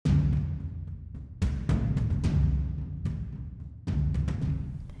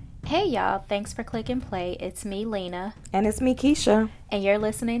Hey y'all, thanks for clicking play. It's me, Lena. And it's me, Keisha. And you're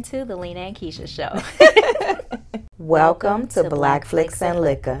listening to the Lena and Keisha Show. Welcome to Black Flicks and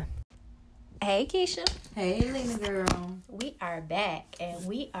Liquor. Hey Keisha. Hey Lena girl. We are back and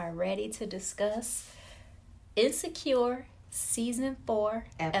we are ready to discuss Insecure Season 4,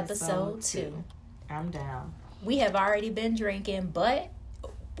 Episode 2. I'm down. We have already been drinking, but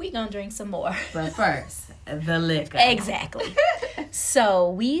we gonna drink some more. But first, the liquor. Exactly. So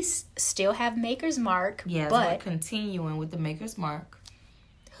we still have Maker's Mark. Yes, but we're continuing with the Maker's Mark.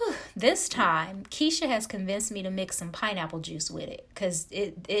 This time, Keisha has convinced me to mix some pineapple juice with it because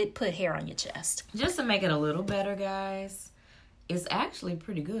it put hair on your chest. Just to make it a little better, guys. It's actually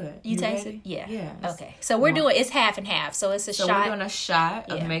pretty good. You taste ready? it? Yeah. Yeah. Okay. So we're doing, it's half and half. So it's a shot. So we're doing a shot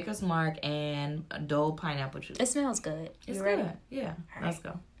of Yeah. Maker's Mark and Dole pineapple juice. It smells good. It's You ready? good. Yeah. All Let's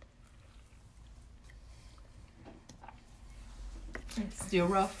go. Still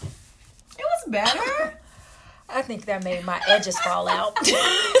rough. It was better. I think that made my edges fall out.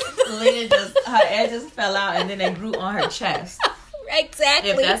 Lena her edges fell out and then they grew on her chest.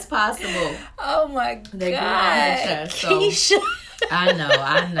 Exactly. If that's possible. Oh my God. They grew on her chest. So Keisha. I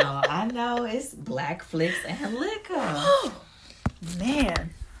know. It's Black Flicks and Liquor.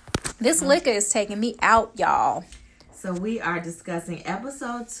 Man. This liquor is taking me out, y'all. So we are discussing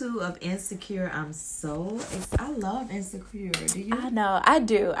episode 2 of Insecure. I love Insecure. Do you? I know. I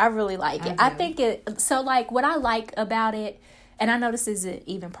do. I really like it. I think so like what I like about it, and I know this isn't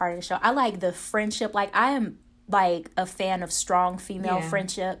even part of the show, I like the friendship. Like I am like a fan of strong female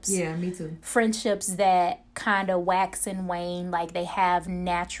friendships. Yeah, me too. Friendships that kind of wax and wane, like they have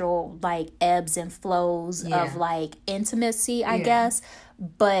natural like ebbs and flows of like intimacy, I guess,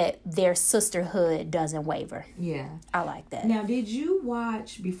 but their sisterhood doesn't waver. Yeah. I like that. Now, did you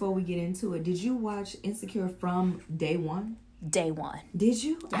watch, before we get into it, did you watch Insecure from day one? Day one. Did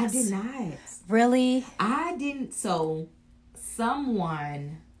you? Yes. I did not. Really? I didn't. So,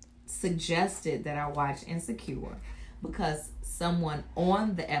 someone suggested that I watch Insecure because someone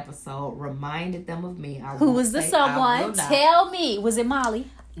on the episode reminded them of me. Who was the someone? Tell me. Was it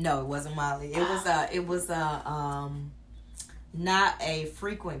Molly? No, it wasn't Molly. It was not a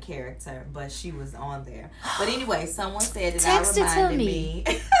frequent character, but she was on there. But anyway, someone said that Text I reminded it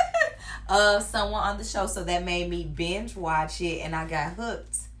to me of someone on the show, so that made me binge watch it, and I got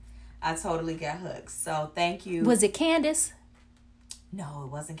hooked. I totally got hooked. So thank you. Was it Candace? No, it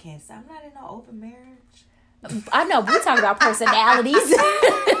wasn't Candace. I'm not in an open marriage. I know, but we talk about personalities. I'm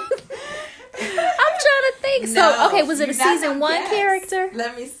trying to think. So, okay, was it a season 1 character?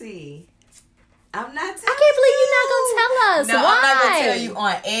 Let me see. I'm not. I can't believe you're not gonna tell us. No, Why? I'm not gonna tell you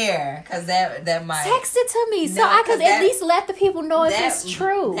on air because that might text it to me so No, I could 'cause at least let the people know if that- it's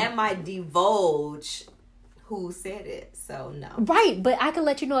true. That might divulge who said it. So no. Right, but I can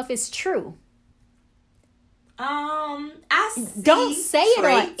let you know if it's true. I see Don't say it on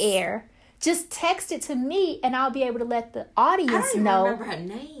traits. air. Just text it to me, and I'll be able to let the I audience don't even know remember her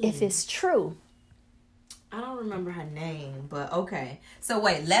name. if it's true. I don't remember her name, but okay. So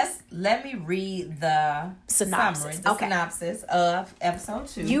wait, let me read the Synopsis. summary, Okay. synopsis of episode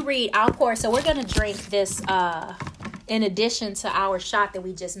 2. You read, I'll pour. So we're going to drink this in addition to our shot that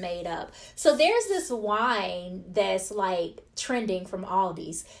we just made up. So there's this wine that's like trending from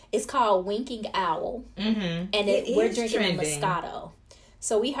Aldi's. It's called Winking Owl. Mm-hmm. And we're drinking trending. a Moscato.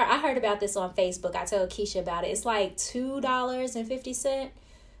 So I heard about this on Facebook. I told Keisha about it. It's like $2.50.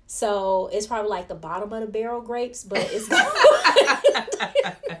 So it's probably like the bottom of the barrel grapes, but it's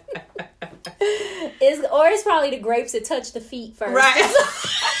it's probably the grapes that touch the feet first. Right.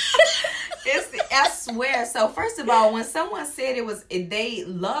 I swear. So first of all, when someone said they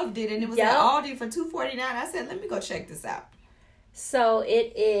loved it and it was at Aldi for $2.49, I said, let me go check this out. So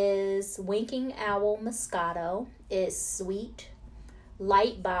it is Winking Owl Moscato. It's sweet,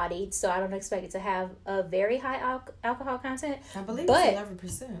 light bodied, so I don't expect it to have a very high alcohol content. I believe it's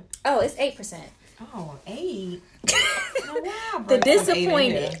 11%. Oh, it's 8%. Oh, 8. Oh, wow. The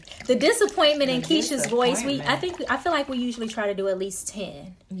disappointment in Keisha's voice. Disappointment. I feel like we usually try to do at least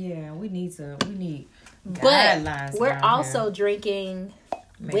 10. Yeah, we need guidelines. But we're around also here. drinking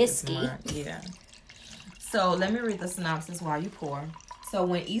Make whiskey. it smart. Yeah. So let me read the synopsis while you pour. So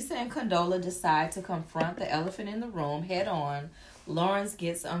when Issa and Condola decide to confront the elephant in the room head on, Lawrence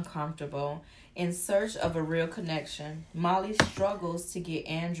gets uncomfortable. In search of a real connection, Molly struggles to get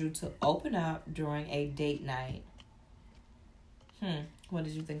Andrew to open up during a date night. What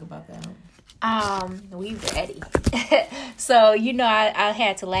did you think about that? We ready. So, I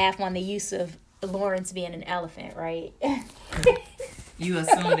had to laugh on the use of Lawrence being an elephant, right? You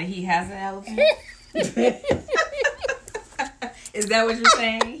assume that he has an elephant? Is that what you're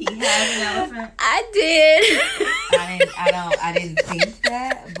saying? He has an elephant? I did. I didn't think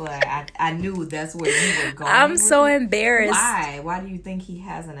that, but I knew that's where you were going. I'm so embarrassed. Why? Why do you think he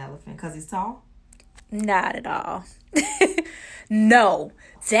has an elephant? Because he's tall? Not at all. No,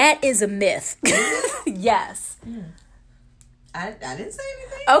 that is a myth. Yes. I didn't say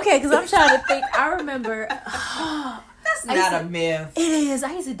anything. Okay, because I'm trying to think. I remember. That's not a myth. It is.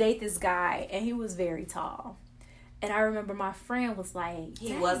 I used to date this guy, and he was very tall. And I remember my friend was like,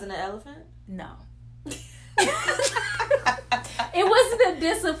 he wasn't an elephant? No. It wasn't a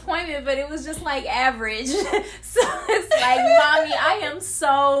disappointment, but it was just like average. So it's like, Mommy, I am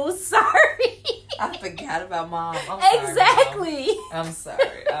so sorry. I forgot about Mom. I'm Exactly.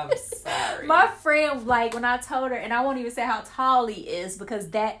 Sorry, Mom. I'm sorry. My friend, like, when I told her, and I won't even say how tall he is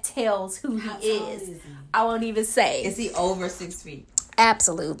because that tells who he is. He? I won't even say. Is he over 6 feet?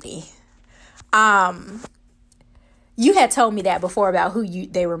 Absolutely. You had told me that before about who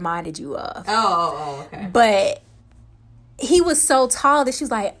they reminded you of. Oh, okay. But he was so tall that she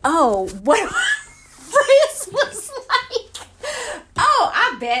was like, oh, what Fritz was like. Oh,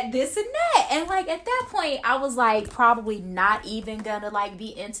 I bet this and that. And like at that point, I was like probably not even gonna like be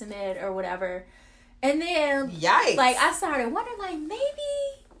intimate or whatever. And then yikes. Like I started wondering like maybe,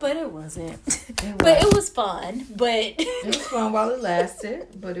 but it wasn't. But it was fun. But it was fun while it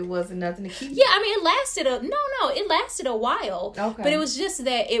lasted, but it wasn't nothing to keep. Yeah, I mean it lasted a while. Okay. But it was just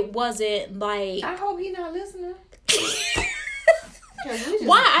that it wasn't like I hope he's not listening.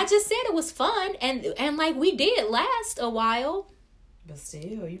 Why? I just said it was fun and like we did last a while. But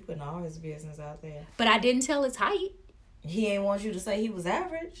still, you putting all his business out there. But I didn't tell his height. He ain't want you to say he was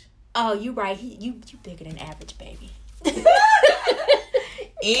average. Oh, you right. You bigger than average, baby.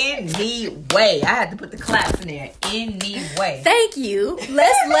 Anyway, I had to put the claps in there. Anyway. Thank you.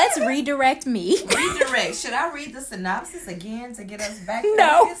 Let's redirect me. Redirect. Should I read the synopsis again to get us back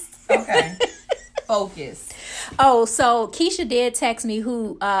No. focused? Okay. Focus. Oh, so Keisha did text me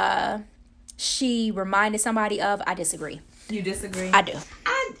who she reminded somebody of. I disagree. You disagree? I do.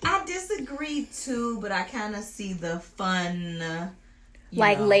 I disagree too, but I kind of see the fun,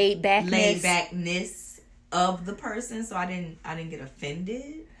 laid backness of the person. So I didn't get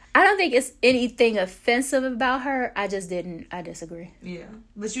offended. I don't think it's anything offensive about her. I disagree. Yeah,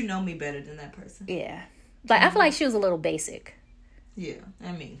 but you know me better than that person. Yeah, like I feel like she was a little basic. Yeah,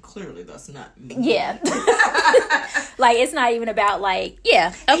 I mean, clearly that's not me. Yeah. Like, it's not even about, like,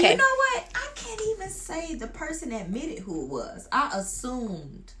 yeah, okay. And you know what? I can't even say the person admitted who it was. I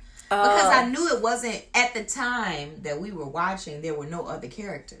assumed. Because I knew it wasn't, at the time that we were watching, there were no other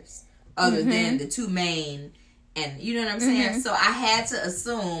characters other than the two main, and you know what I'm saying? So I had to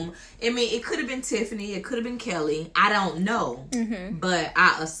assume, I mean, it could have been Tiffany, it could have been Kelly, I don't know, but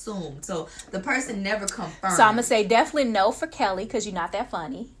I assumed. So the person never confirmed. So I'm going to say definitely no for Kelly, because you're not that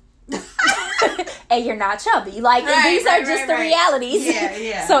funny. And you're not chubby. Like, these are just the realities.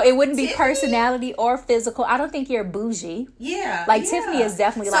 Yeah. So it wouldn't be personality or physical. I don't think you're bougie. Yeah. Like, Tiffany is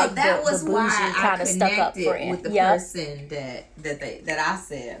definitely like that the bougie kind of stuck up friend. With the person that I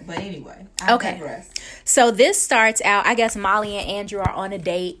said. But anyway, I digress. So this starts out, I guess Molly and Andrew are on a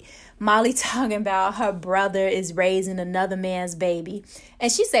date. Molly talking about her brother is raising another man's baby.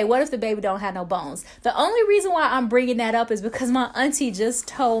 And she say, what if the baby don't have no bones? The only reason why I'm bringing that up is because my auntie just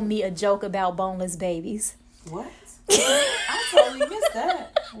told me a joke about boneless babies. What? I totally missed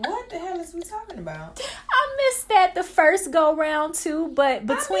that. What the hell is we talking about? I missed that the first go round too, but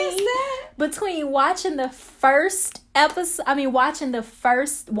between watching the first episode, watching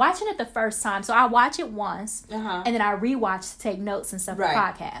it the first time. So I watch it once, and then I rewatch to take notes and stuff for the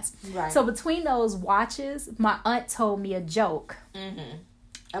podcast. Right. So between those watches, my aunt told me a joke.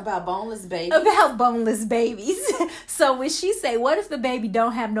 About boneless babies? About boneless babies. So when she say, what if the baby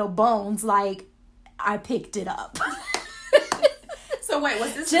don't have no bones? Like, I picked it up. So wait,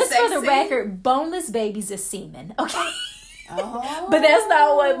 was this just for the record? Boneless babies is semen, okay? Oh, but that's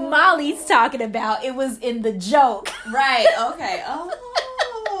not what Molly's talking about. It was in the joke, right? Okay.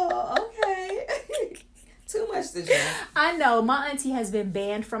 Oh, okay. Too much to drink. I know. My auntie has been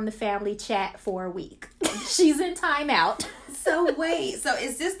banned from the family chat for a week. She's in timeout. So wait. So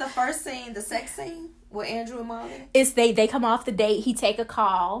is this the first scene, the sex scene with Andrew and Molly? It's they come off the date. He take a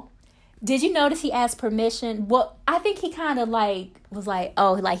call. Did you notice he asked permission? Well, I think he kind of was like,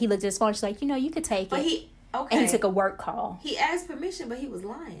 oh, like he looked at his phone. She's like, you could take it. And he took a work call. He asked permission, but he was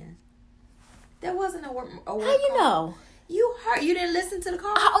lying. That wasn't a work How you call. know? You heard? You didn't listen to the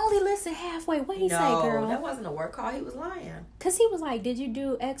call? I only listened halfway. What he say, girl? No, that wasn't a work call. He was lying. Because he was like, did you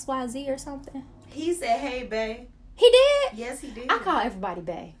do XYZ or something? He said, hey, bae. He did? Yes, he did. I call everybody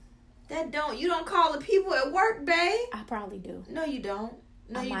bae. You don't call the people at work, babe. I probably do. No, you don't.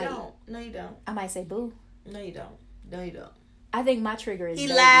 No, you don't. No, you don't. I might say boo. No, you don't. No, you don't. I think my trigger is He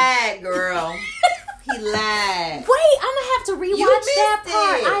baby. lied, girl. He lied. Wait, I'm gonna have to rewatch that missed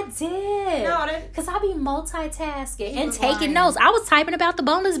part. it. I did. No, that... Because I be multitasking He and was taking lying. notes. I was typing about the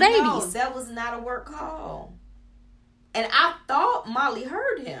boneless babies. No, that was not a work call. And I thought Molly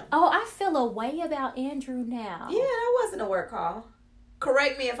heard him. Oh, I feel a way about Andrew now. Yeah, that wasn't a work call.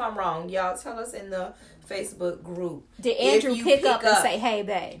 Correct me if I'm wrong. Y'all tell us in the Facebook group. Did Andrew pick up and say, hey,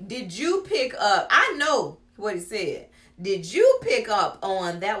 babe? Did you pick up? I know what he said. Did you pick up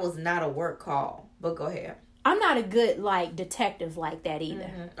on that was not a work call? But go ahead. I'm not a good, like, detective like that either.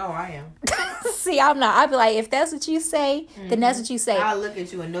 Mm-hmm. Oh, I am. See, I'm not. I'd be like, if that's what you say, then that's what you say. I'll look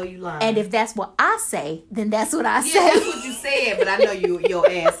at you and know you lying. And if that's what I say, then that's what I yeah, say. that's what you said, but I know your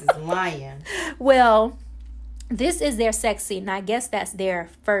ass is lying. Well, this is their sex scene. And I guess that's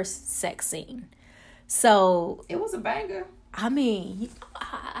their first sex scene. So It was a banger. I mean,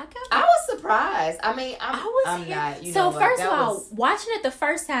 I was surprised. I mean, I'm not. You so know, first of all, watching it the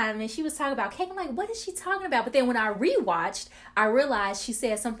first time, and she was talking about cake. I'm like, what is she talking about? But then when I rewatched, I realized she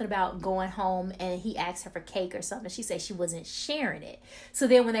said something about going home, and he asked her for cake or something. She said she wasn't sharing it. So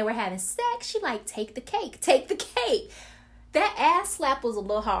then when they were having sex, she like, take the cake, take the cake. That ass slap was a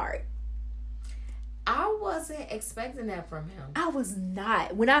little hard. I wasn't expecting that from him. I was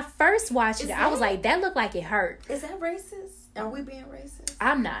not. When I first watched it, I was like, that looked like it hurt. Is that racist? Are we being racist?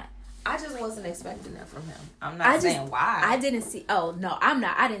 I'm not. I just wasn't expecting that from him. I'm not saying why. I didn't see. Oh no, I'm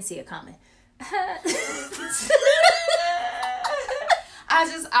not. I didn't see it coming.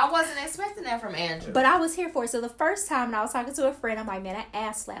 I wasn't expecting that from Andrew. But I was here for it. So the first time when I was talking to a friend, I'm like, man, that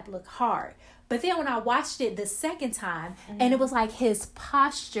ass slap looked hard. But then when I watched it the second time, and it was like his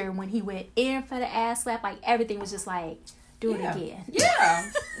posture when he went in for the ass slap, like everything was just like, do it again. Yeah,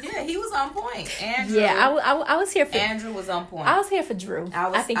 he was on point. Andrew. Yeah, I was here for Andrew was on point. I was here for Drew.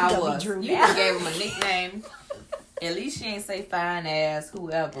 I think he's gonna be Drew. You now. gave him a nickname. At least she ain't say fine ass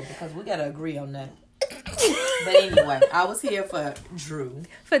whoever, because we gotta agree on that. But anyway, I was here for Drew.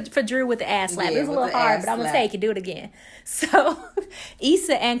 For Drew with the ass slap. Yeah, It was a little hard, but I'm gonna take it, do it again. So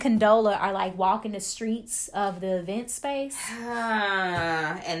Issa and Condola are like walking the streets of the event space.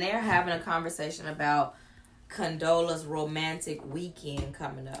 And they're having a conversation about Condola's romantic weekend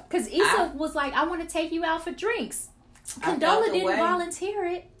coming up. Because Issa was like, I want to take you out for drinks. Condola didn't volunteer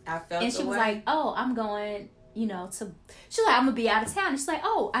it. I felt and she was like, oh, I'm going, she's like, I'm going to be out of town. And she's like,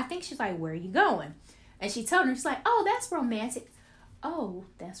 oh, I think she's like, where are you going? And she told her, she's like, oh, that's romantic. Oh,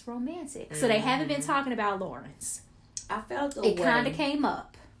 that's romantic. Mm-hmm. So they haven't been talking about Lawrence. I felt the way. It kind of came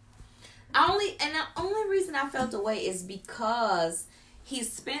up. The only reason I felt the way is because he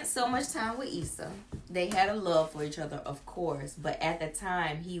spent so much time with Issa. They had a love for each other, of course. But at the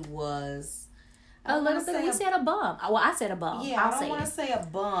time, he was... We said a bum. Well, I said a bum. Yeah, I don't want to say a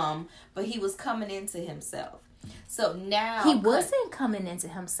bum, but he was coming into himself. So now... He wasn't coming into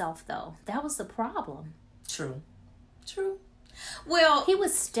himself, though. That was the problem. True. Well... He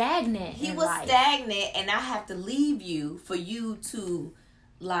was stagnant stagnant, and I have to leave you for you to,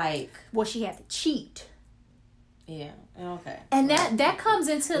 like... Well, she had to cheat. Yeah, okay. And that comes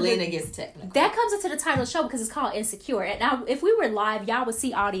into Lena gets technical. That comes into the title of the show because it's called Insecure. And now, if we were live, y'all would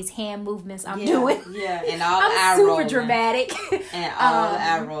see all these hand movements I'm doing. Yeah, and all the I'm super dramatic. And all the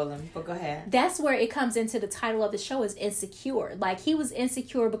eye rolling. But go ahead. That's where it comes into the title of the show is Insecure. Like, he was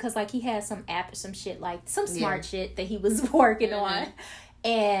insecure because, like, he had some app or some shit, like, some smart shit that he was working on.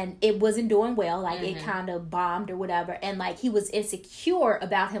 And it wasn't doing well. Like, it kind of bombed or whatever. And, like, he was insecure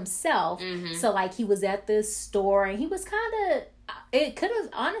about himself. So, like, he was at the store and he was kind of... It could have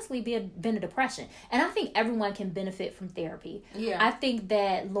honestly been a depression. And I think everyone can benefit from therapy. Yeah. I think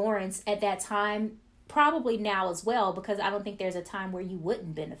that Lawrence, at that time, probably now as well, because I don't think there's a time where you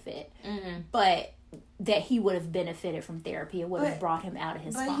wouldn't benefit. But... that he would have benefited from therapy. It would have brought him out of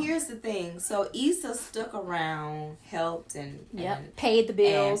his funk. But here's the thing. So Issa stuck around, helped, and paid the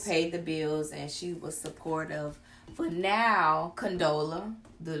bills. And she was supportive. But now, Condola,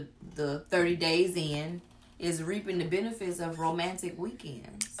 the 30 days in, is reaping the benefits of romantic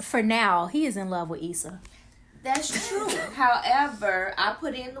weekends. For now, he is in love with Issa. That's true. However, I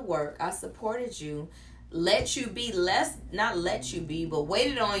put in the work. I supported you. Not let you be, but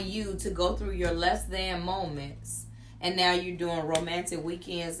waited on you to go through your less than moments. And now you're doing romantic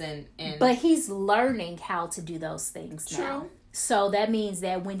weekends and But he's learning how to do those things now. True. So that means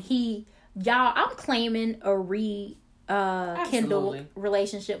that when I'm claiming a rekindle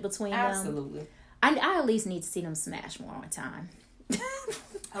relationship between them. Absolutely. I at least need to see them smash more on time.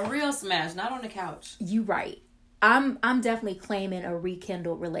 A real smash, not on the couch. You right. I'm definitely claiming a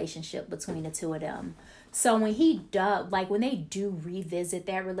rekindled relationship between the two of them. So when when they do revisit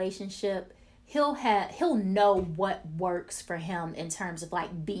that relationship, he'll know what works for him in terms of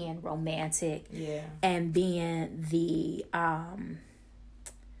like being romantic, and being the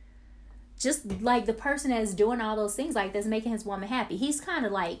just like the person that's doing all those things, like that's making his woman happy. He's kind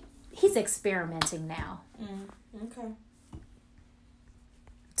of like he's experimenting now. Okay.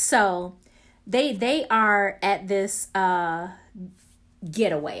 So they are at this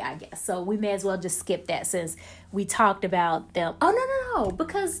getaway, I guess. So we may as well just skip that since we talked about them. Oh no,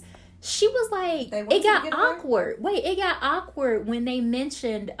 because she was like it got awkward. Wait, it got awkward when they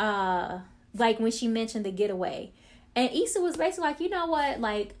mentioned like when she mentioned the getaway. And Issa was basically like, you know what,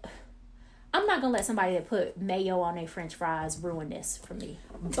 like I'm not gonna let somebody that put mayo on their French fries ruin this for me.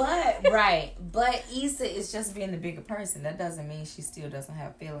 But Issa is just being the bigger person. That doesn't mean she still doesn't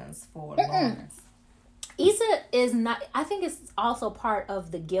have feelings for Lawrence. Issa is not. I think it's also part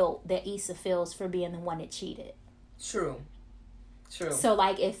of the guilt that Issa feels for being the one that cheated. True. So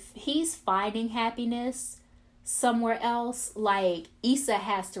like, if he's finding happiness somewhere else, like Issa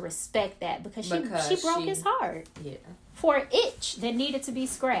has to respect that because she broke his heart. Yeah. For an itch that needed to be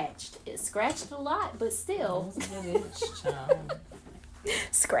scratched. It scratched a lot, but still.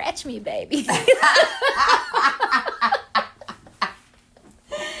 Scratch me, baby.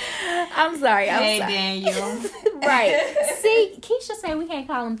 I'm sorry. Hey, Daniel. Right. See, Keisha said we can't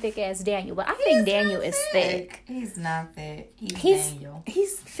call him thick ass Daniel, but I think Daniel is thick. He's not thick. He's Daniel.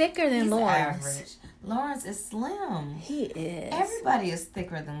 He's thicker than Lawrence. Average. Lawrence is slim. He is. Everybody is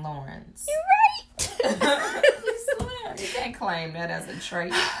thicker than Lawrence. You're right. He's slim. You can't claim that as a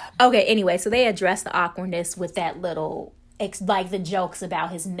trait. Okay, anyway, so they address the awkwardness with that little, like the jokes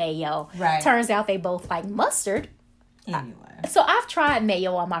about his mayo. Right. Turns out they both like mustard. Anyway. So I've tried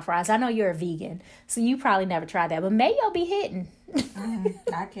mayo on my fries. I know you're a vegan, so you probably never tried that, but mayo be hitting.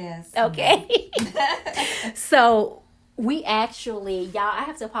 I guess. Okay. So we actually, y'all, I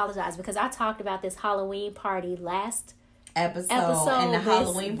have to apologize because I talked about this Halloween party last episode and the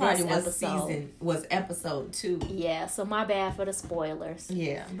Halloween party was episode 2. Yeah, so my bad for the spoilers.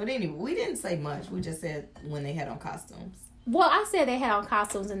 Yeah, but anyway, we didn't say much. We just said when they had on costumes. Well, I said they had on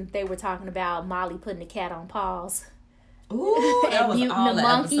costumes and they were talking about Molly putting the cat on pause. Ooh, that was all the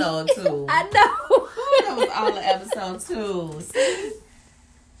episode 2. I know. That was all the episode 2. See?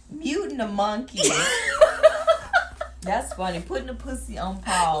 Muting the monkey. That's funny. Putting the pussy on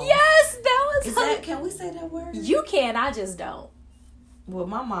pause. Yes, that was. Can we say that word? You can. I just don't. Well,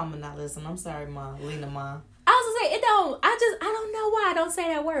 my mama not listen. I'm sorry, Ma. Lena Ma. I was gonna say it don't. I don't know why I don't say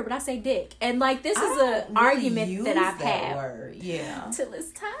that word, but I say dick. And like this is an argument that I've had. Word. Yeah. Till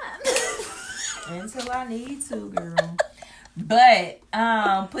it's time. Until I need to, girl. But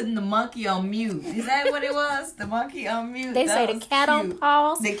putting the monkey on mute. Is that what it was? The monkey on mute. They say the cat on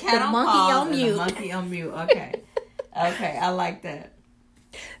pause. The cat on monkey pause on mute. The monkey on mute. Okay. Okay, I like that.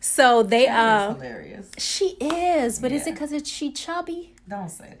 So they That is hilarious. She is, but is it because she chubby? Don't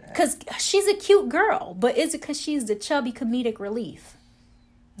say that. Because she's a cute girl, but is it because she's the chubby comedic relief?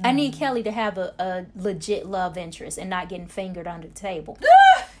 I need Kelly to have a legit love interest and not getting fingered under the table.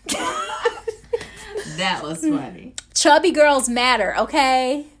 That was funny. Chubby girls matter,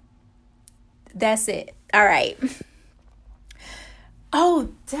 okay? That's it. All right. Oh,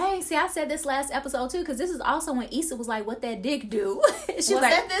 dang. See, I said this last episode, too, because this is also when Issa was like, what that dick do? She was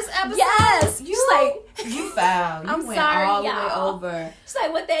like, that this episode? Yes. She's like, you found. You I'm went sorry, all y'all. the way over. She's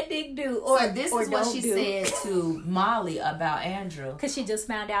like, what that dick do? Or this is what she said to Molly about Andrew. Because she just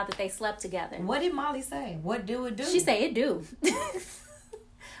found out that they slept together. What did Molly say? What do it do? She said it do.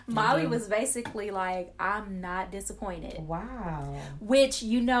 Molly was basically like, I'm not disappointed. Wow. Which,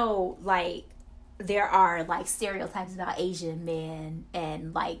 like, there are, like, stereotypes about Asian men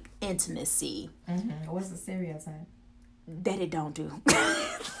and, like, intimacy. Mm-hmm. What's the stereotype? That it don't do.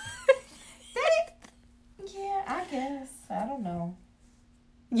 Yeah, I guess. I don't know.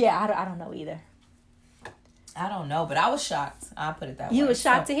 Yeah, I don't know either. I don't know, but I was shocked. I'll put it that way. You were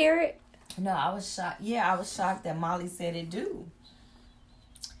shocked to hear it? No, I was shocked. Yeah, I was shocked that Molly said it do.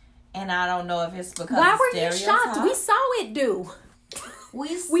 And I don't know if it's because why of were you shocked? We saw it do.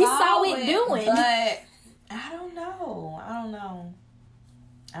 We saw it doing. But I don't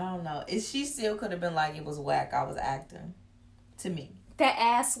know. She still could have been like, it was whack. I was acting. To me. That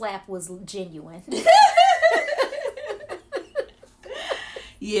ass slap was genuine.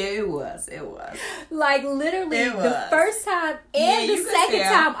 Yeah, it was. Like, literally, the first time and the second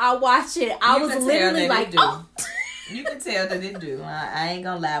time I watched it, I was literally like, oh. You can tell that it do. I ain't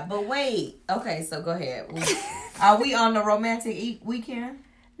gonna lie. But wait. Okay, so go ahead. Are we on the romantic weekend?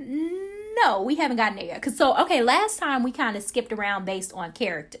 No, we haven't gotten there yet. Last time we kind of skipped around based on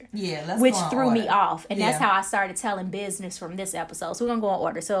character. Yeah, which threw me off. And that's how I started telling business from this episode. So we're going to go in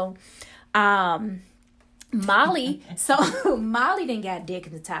order. So, Molly didn't got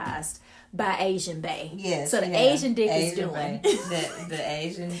dignitized by Asian Bae. Yes. So the Asian dick is doing. The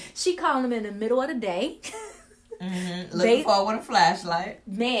Asian. She called him in the middle of the day. Mm-hmm. Looking for with a flashlight.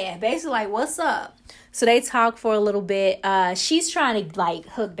 Man, basically like, what's up? So they talk for a little bit. She's trying to like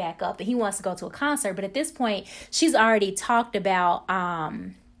hook back up, and he wants to go to a concert. But at this point, she's already talked about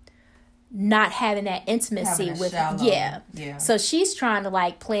not having that intimacy with him. Yeah. So she's trying to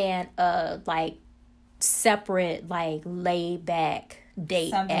like plan a like separate, like laid back date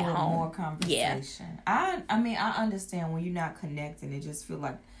something at with home. More conversation. Yeah. I mean, I understand when you're not connecting, it just feel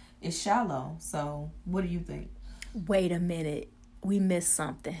like it's shallow. So what do you think? Wait a minute. We missed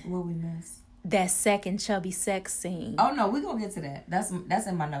something. What we missed? That second chubby sex scene. Oh no, we're gonna get to that. That's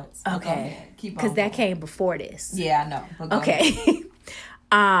in my notes. Okay. Keep on. Because that came before this. Yeah, I know. But okay.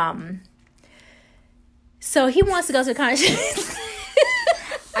 So he wants to go to the concert.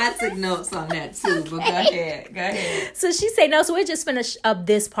 I took notes on that too, but go ahead. So she said no, so we're just finish up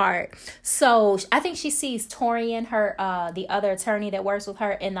this part. So I think she sees Torian, her the other attorney that works with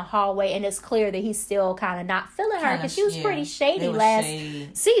her, in the hallway, and it's clear that he's still kind of not feeling her because she was pretty shady last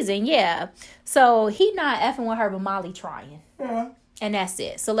season. Yeah. So he not effing with her, but Molly trying. Yeah. And that's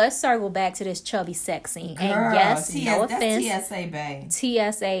it. So let's circle back to this chubby sex scene. Girl, and yes, no offense. That's TSA Bae.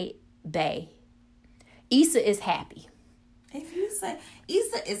 TSA Bae. Issa is happy. If you say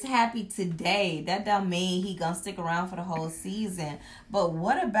Issa is happy today, that don't mean he gonna stick around for the whole season. But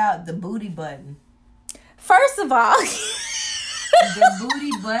what about the booty button? First of all, the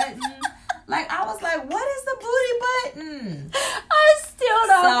booty button. Like, I was like, what is the booty button? I still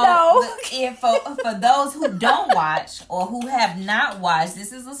don't know. If for those who don't watch or who have not watched,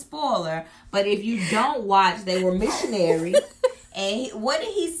 this is a spoiler. But if you don't watch, they were missionary. And what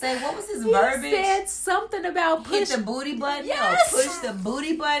did he say? What was his verbiage? He said something about hit the booty button. Yes. Or push the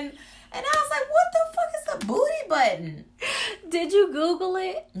booty button. And I was like, what the fuck is the booty button? Did you Google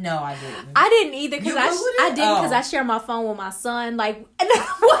it? No, I didn't. I didn't either because I didn't because I share my phone with my son. Like, and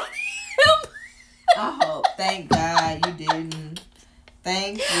I wanted him. I hope. Thank God you didn't.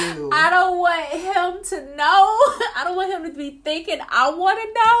 Thank you. I don't want him to know. I don't want him to be thinking I want to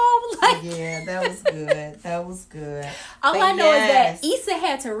know. Like, yeah, that was good. That was good. All I know is that Issa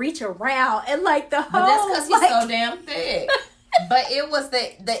had to reach around and like the whole. But that's because he's so damn thick. But it was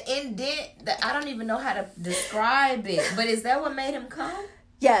the indent that I don't even know how to describe it. But is that what made him come?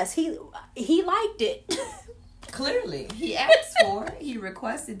 Yes, he liked it. Clearly, he asked for it. He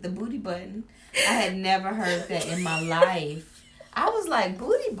requested the booty button. I had never heard that in my life. I was like,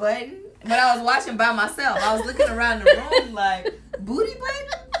 booty button? But I was watching by myself. I was looking around the room like, booty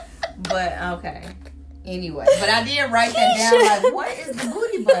button? But, okay. Anyway. But I did write that down. Like, what is the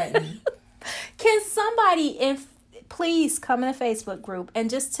booty button? Can somebody please come in the Facebook group and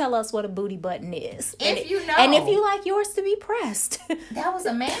just tell us what a booty button is? If you know. And if you like yours to be pressed. That was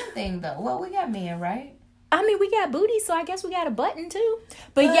a man thing, though. Well, we got men, right? I mean, we got booty, so I guess we got a button too.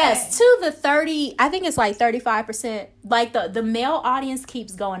 But yes, to the 30, I think it's like 35%. Like the male audience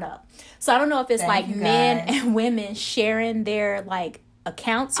keeps going up. So I don't know if it's like men and women sharing their like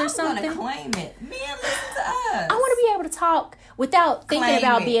accounts or something. I'm gonna claim it. Men, listen to us. I want to be able to talk without thinking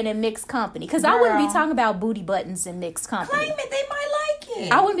about being in mixed company. Because I wouldn't be talking about booty buttons in mixed company. Claim it. They might like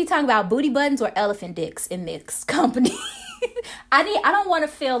it. I wouldn't be talking about booty buttons or elephant dicks in mixed company. I don't want to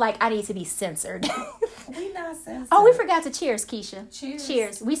feel like I need to be censored. We not censored. Oh, we forgot to cheers, Keisha.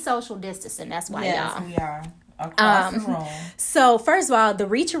 Cheers. We social distancing. That's why, yes, y'all. We are. Across the room. So first of all, the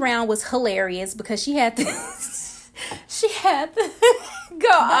reach around was hilarious because she had to go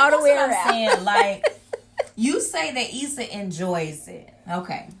all the way around. I'm saying, like, you say that Issa enjoys it.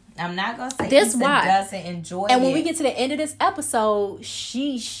 Okay. I'm not gonna say Issa doesn't enjoy it. And when we get to the end of this episode,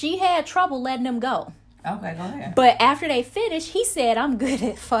 she had trouble letting them go. Okay, go ahead. But after they finished, he said, I'm good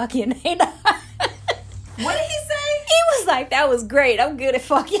at fucking. Ain't I? What did he say? He was like, that was great. I'm good at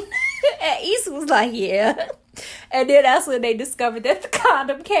fucking. And Issa was like, yeah. And then that's when they discovered that the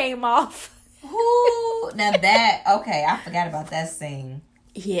condom came off. Ooh, now that, okay, I forgot about that scene.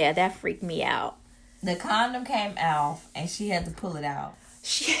 Yeah, that freaked me out. The condom came off and she had to pull it out.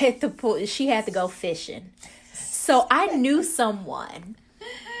 She had to go fishing. So I knew someone.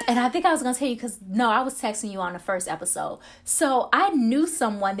 And I think I was going to tell you because, no, I was texting you on the first episode. So I knew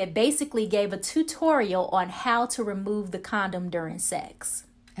someone that basically gave a tutorial on how to remove the condom during sex.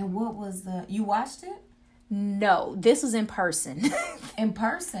 And what was you watched it? No, this was in person. In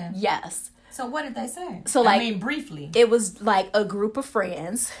person? Yes. So what did they say? So, like, I mean, briefly. It was like a group of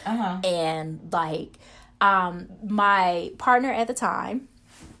friends. Uh-huh. And like my partner at the time,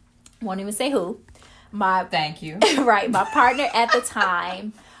 won't even say who. Thank you. Right. My partner at the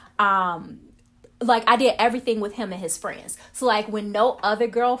time, like I did everything with him and his friends. So like when no other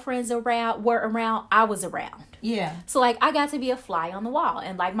girlfriends were around, I was around. Yeah. So like I got to be a fly on the wall.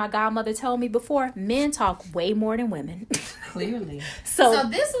 And like my godmother told me before, men talk way more than women. Clearly. So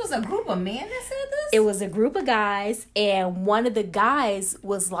this was a group of men that said this? It was a group of guys, and one of the guys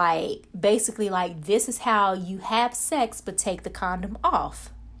was like, basically like, this is how you have sex, but take the condom off.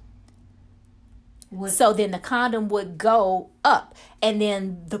 So then the condom would go up. And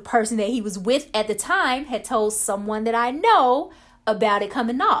then the person that he was with at the time had told someone that I know about it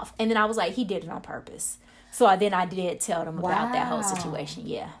coming off. And then I was like, he did it on purpose. So then I did tell them about that whole situation.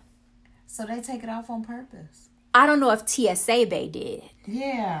 Yeah. So they take it off on purpose. I don't know if TSA Bay did.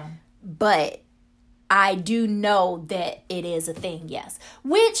 Yeah. But I do know that it is a thing, yes.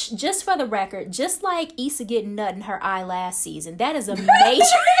 Which, just for the record, just like Issa getting nut in her eye last season, that is a major...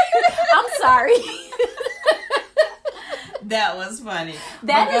 I'm sorry. That was funny.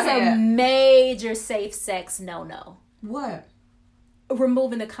 That is a major safe sex no-no. What?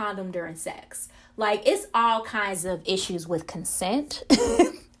 Removing the condom during sex. Like, it's all kinds of issues with consent.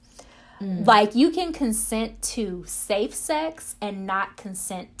 Like, you can consent to safe sex and not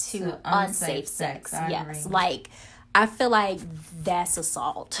consent to unsafe sex. Yes. Agree. Like, I feel like that's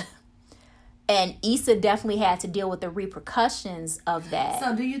assault. And Issa definitely had to deal with the repercussions of that.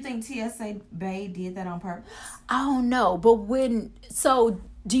 So, do you think TSA Bay did that on purpose? I don't know. But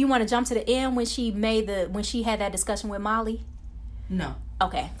do you want to jump to the end when she had that discussion with Molly? No.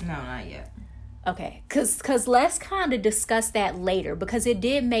 Okay. No, not yet. Okay, because let's kind of discuss that later, because it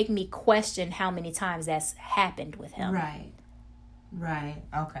did make me question how many times that's happened with him. Right.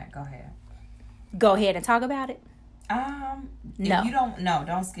 Okay, go ahead. Go ahead and talk about it. No. You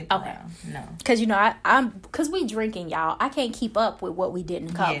don't skip around. No. Because, because we drinking, y'all. I can't keep up with what we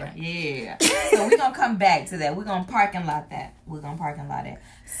didn't cover. Yeah. So we're going to come back to that. We're going to parking lot that.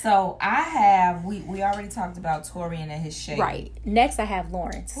 So I have, we already talked about Torian and his shade. Right. Next I have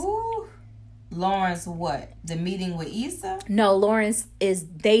Lawrence. Ooh. Lawrence, what? The meeting with Issa? No, Lawrence is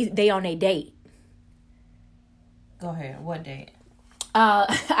they on a date. Go ahead. What date?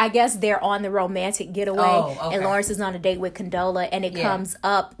 I guess they're on the romantic getaway. Oh, okay. And Lawrence is on a date with Condola, and it comes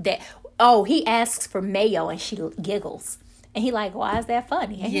up that he asks for mayo, and she giggles. And he like, why is that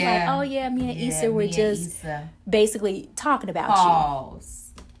funny? And he's like, oh yeah, me and Issa were just basically talking about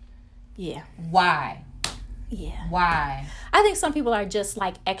you. Yeah. Why? Yeah. Why? I think some people are just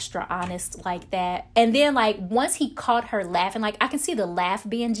like extra honest like that. And then like once he caught her laughing, like I can see the laugh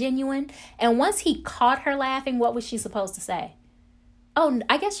being genuine. And once he caught her laughing, what was she supposed to say? Oh,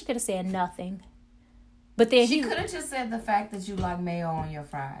 I guess she could have said nothing. But then she could have just said the fact that you like mayo on your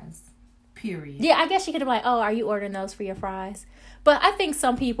fries. Period. Yeah, I guess she could have been like, oh, are you ordering those for your fries? But I think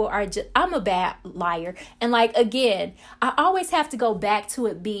some people are just, I'm a bad liar. And like, again, I always have to go back to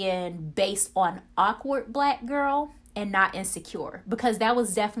it being based on awkward black girl and not insecure. Because that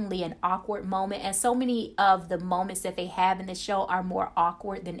was definitely an awkward moment. And so many of the moments that they have in the show are more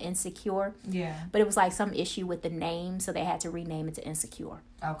awkward than insecure. Yeah. But it was like some issue with the name, so they had to rename it to Insecure.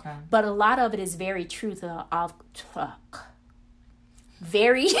 Okay. But a lot of it is very true to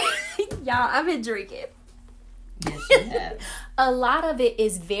very y'all, I've been drinking. Yes, you have. A lot of it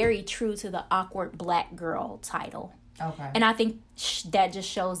is very true to the awkward black girl title. Okay. And I think that just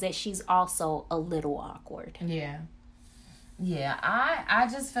shows that she's also a little awkward. Yeah. Yeah, I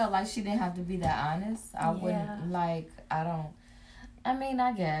just felt like she didn't have to be that honest. I wouldn't, like, I mean,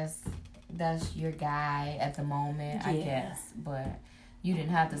 I guess that's your guy at the moment, I guess. But you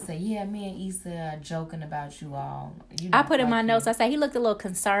didn't have to say, yeah, me and Issa are joking about you all. I put in my notes, I said he looked a little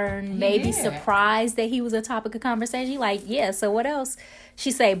concerned, maybe surprised that he was a topic of conversation. Like, yeah, so what else?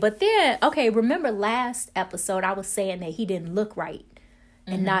 She said, but then, okay, remember last episode I was saying that he didn't look right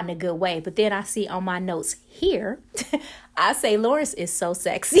and not in a good way. But then I see on my notes here, I say Lawrence is so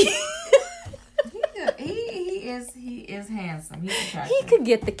sexy. He is handsome. He's attractive. He could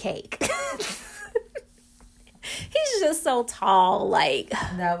get the cake. He's just so tall, like.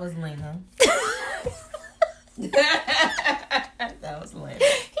 That was Lena. That was Lena.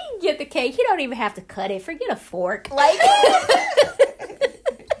 He can get the cake. He don't even have to cut it. Forget a fork. Like.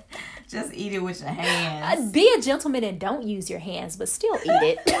 Just eat it with your hands. Be a gentleman and don't use your hands, but still eat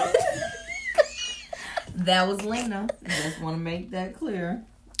it. That was Lena. I just want to make that clear.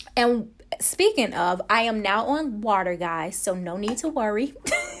 And speaking of, I am now on water, guys, so no need to worry.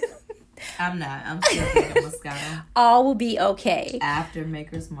 I'm not. I'm still thinking Moscato. All will be okay. After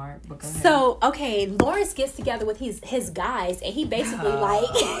Maker's Mark. But go ahead. So, okay, Lawrence gets together with his guys, and he basically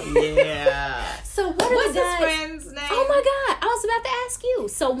yeah. So what are What's the guys? his friend's name? Oh my God, I was about to ask you.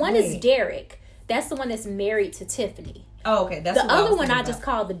 So one is Derek. That's the one that's married to Tiffany. Oh, okay. That's the other one I just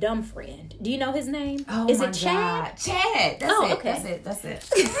called the dumb friend. Do you know his name? Oh, is my it Chad? God. Chad. That's it. Okay. That's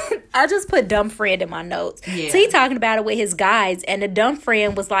it. I just put dumb friend in my notes. Yeah. So he talking about it with his guys, and the dumb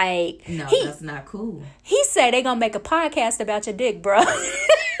friend was like, No, that's not cool. He said they gonna make a podcast about your dick, bro.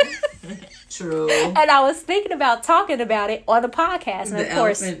 True. And I was thinking about talking about it on the podcast, and The of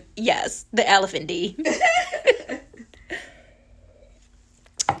course, elephant. yes, the elephant D.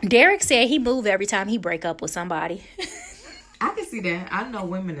 Derek said he moved every time he break up with somebody. I can see that. I know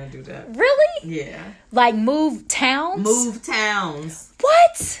women that do that. Really? Yeah. Like move towns? Move towns.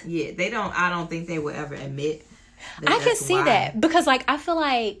 What? Yeah, they don't. I don't think they will ever admit. I can see that because, like, I feel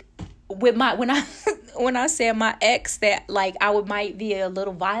like with my when I said my ex that like I might be a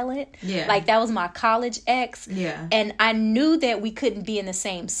little violent. Yeah. Like that was my college ex. Yeah. And I knew that we couldn't be in the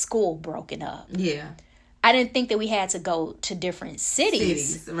same school broken up. Yeah. I didn't think that we had to go to different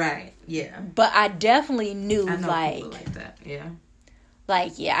cities. Right. Yeah. But I definitely knew I know like people like that. Yeah.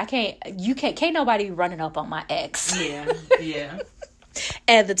 Like, yeah, can't nobody be running up on my ex. Yeah. Yeah.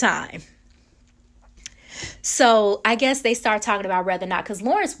 At the time. So I guess they start talking about whether or not, because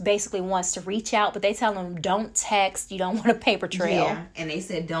Lawrence basically wants to reach out, but they tell him don't text, you don't want a paper trail. Yeah, and they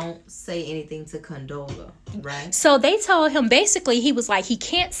said don't say anything to Condola, right? So they told him basically he was like he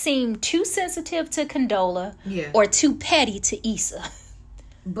can't seem too sensitive to Condola or too petty to Issa.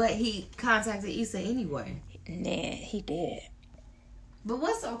 But he contacted Issa anyway. Nah, he did. But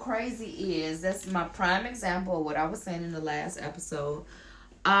what's so crazy is that's my prime example of what I was saying in the last episode.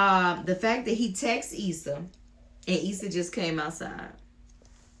 The fact that he texts Issa and Issa just came outside.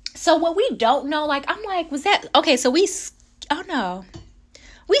 So what we don't know, like I'm like, was that okay? So we skipping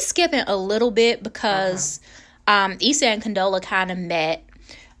a little bit because Issa and Condola kind of met.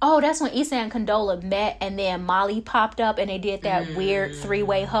 Oh, that's when Issa and Condola met, and then Molly popped up, and they did that weird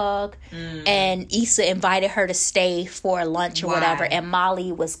 3-way hug, and Issa invited her to stay for lunch or whatever, and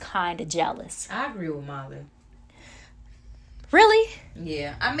Molly was kind of jealous. I agree with Molly. Really?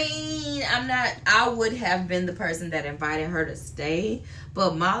 Yeah. I mean, I would have been the person that invited her to stay,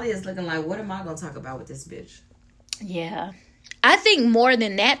 but Molly is looking like, what am I going to talk about with this bitch? Yeah. I think more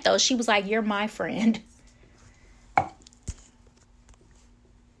than that, though, she was like, you're my friend.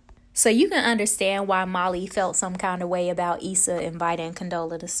 So you can understand why Molly felt some kind of way about Issa inviting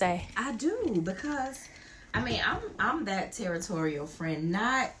Condola to stay. I do, because I mean, I'm that territorial friend.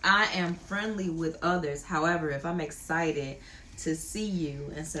 Not I am friendly with others. However, if I'm excited to see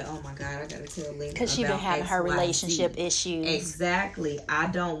you and say, "Oh my God, I gotta tell Lena," because she's been having her relationship issues. Exactly. I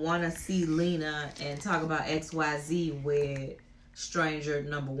don't want to see Lena and talk about XYZ with stranger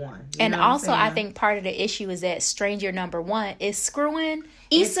number one. And also, I think part of the issue is that stranger number one is screwing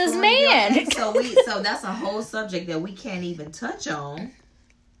Issa's man. So that's a whole subject that we can't even touch on.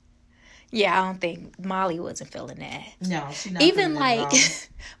 Yeah, I don't think Molly wasn't feeling that. No, she's not. Even like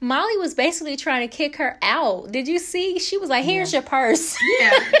Molly was basically trying to kick her out. Did you see? She was like, "Here's your purse."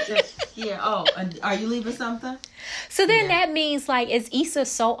 Yeah. Oh, are you leaving something? So then that means like, is Issa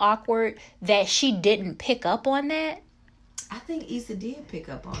so awkward that she didn't pick up on that? I think Issa did pick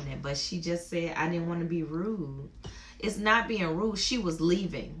up on it, but she just said, I didn't want to be rude. It's not being rude. She was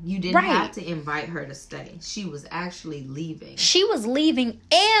leaving. You didn't have to invite her to stay. She was actually leaving. She was leaving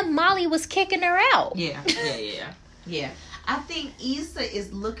and Molly was kicking her out. Yeah. I think Issa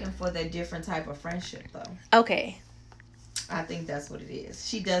is looking for that different type of friendship, though. Okay. I think that's what it is.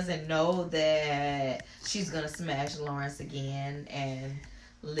 She doesn't know that she's going to smash Lawrence again and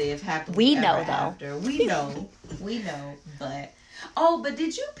live happily ever after. We know, but but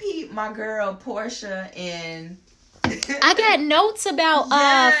did you peep my girl Portia in? I got notes about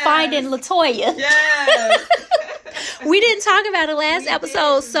finding LaToya. Yes. We didn't talk about it last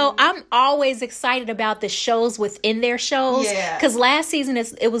episode, so I'm always excited about the shows within their shows. Yeah. Because last season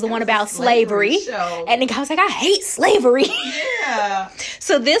it was the one about slavery. Show. And the guy was like, I hate slavery. Yeah.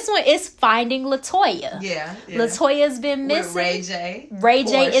 So this one is Finding LaToya. Yeah. LaToya's been missing. With Ray J. Ray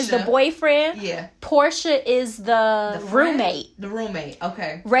J is the boyfriend. Yeah. Portia is the roommate. The roommate.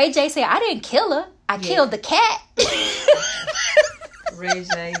 Okay. Ray J said, I didn't kill her. I killed the cat. Ray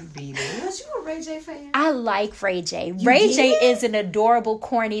J beat it. Was you a Ray J fan? I like Ray J. Ray J is an adorable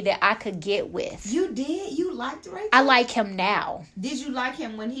corny that I could get with. You did? You liked Ray J? I like him now. Did you like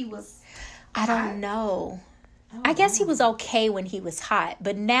him when he was I don't know. I guess he was okay when he was hot.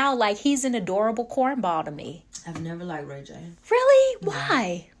 But now, like, he's an adorable cornball to me. I've never liked Ray J. Really?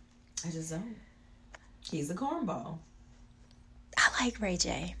 Why? I just don't. He's a cornball. I like Ray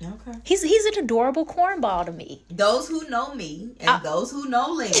J. Okay. He's an adorable cornball to me. Those who know me and those who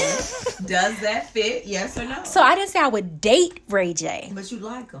know Lynn, does that fit? Yes or no? So I didn't say I would date Ray J. But you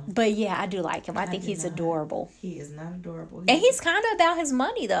like him. But yeah, I do like him. I think he's adorable. He is not adorable. And he's kind of about his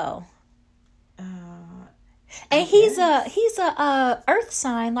money though. And Yes. he's a earth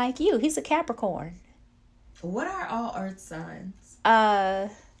sign like you. He's a Capricorn. What are all earth signs?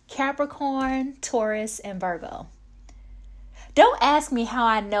 Capricorn, Taurus, and Virgo. Don't ask me how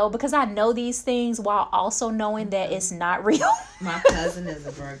I know, because I know these things while also knowing that it's not real. My cousin is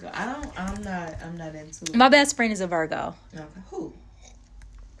a Virgo. I'm not into it. My best friend is a Virgo. Okay. Who?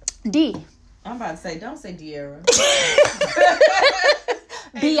 D. I'm about to say, don't say De'Ara.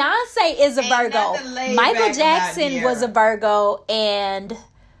 Beyonce is a Virgo. Michael Jackson was a Virgo, and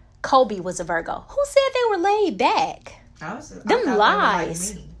Kobe was a Virgo. Who said they were laid back? Them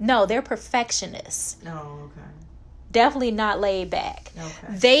lies. Like no, they're perfectionists. Oh, okay. Definitely not laid back.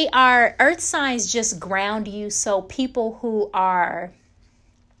 Okay. They are, earth signs just ground you. So people who are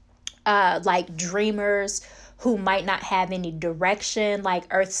like dreamers, who might not have any direction, like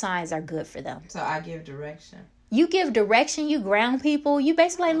earth signs are good for them. So I give direction. You give direction, you ground people. You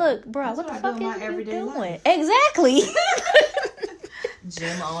basically like, look, bro, what the fuck is you doing? Life. Exactly.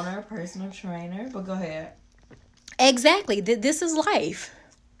 Gym owner, personal trainer, but go ahead. Exactly. This is life.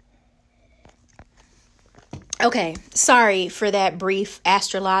 Okay, sorry for that brief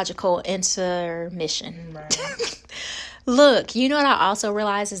astrological intermission. Right. Look, you know what I also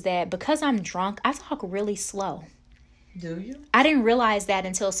realize is that because I'm drunk, I talk really slow. Do you? I didn't realize that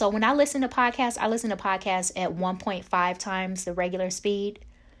until, so when I listen to podcasts, I listen to podcasts at 1.5 times the regular speed.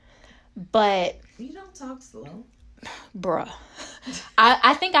 But you don't talk slow. Bruh.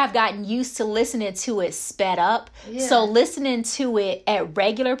 I think I've gotten used to listening to it sped up. Yeah. So listening to it at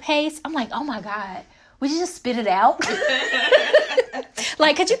regular pace, I'm like, oh my God, would you just spit it out?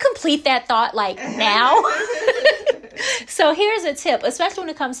 Like, could you complete that thought like now? So here's a tip, especially when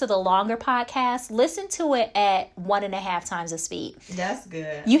it comes to the longer podcasts, listen to it at 1.5 times the speed. That's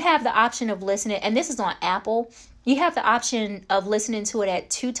good. You have the option of listening, and this is on Apple. You have the option of listening to it at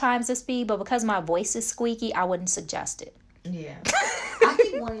 2 times the speed, but because my voice is squeaky, I wouldn't suggest it. Yeah. I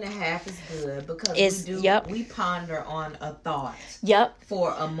think 1.5 is good because we ponder on a thought. Yep.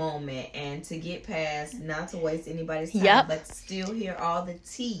 For a moment, and to get past, not to waste anybody's time, Yep. but still hear all the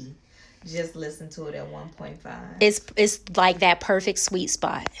tea. Just listen to it at 1.5. It's like that perfect sweet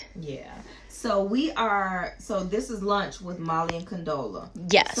spot. Yeah. So this is lunch with Molly and Condola.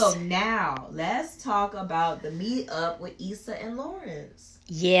 Yes. So now let's talk about the meet up with Issa and Lawrence.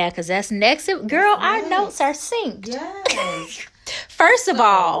 Yeah, because that's next. Girl, our notes are synced. Yes. First of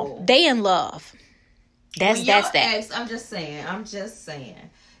all, they in love. That's that. Ex, I'm just saying.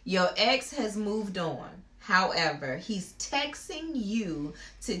 Your ex has moved on. However, he's texting you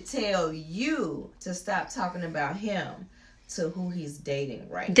to tell you to stop talking about him to who he's dating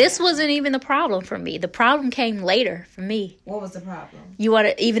right now. This wasn't even the problem for me. The problem came later for me. What was the problem? You want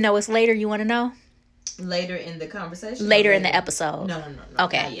to, even though it's later, you want to know? Later in the conversation? Later in the episode. No.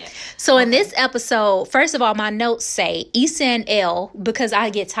 Okay. Not yet. So in this episode, first of all, my notes say Issa and L, because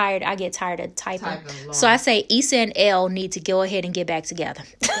I get tired of typing. So I say Issa and L need to go ahead and get back together.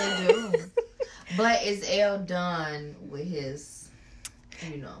 They do. But is L done with his,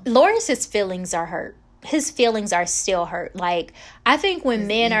 Lawrence's feelings are hurt. His feelings are still hurt. Like, I think when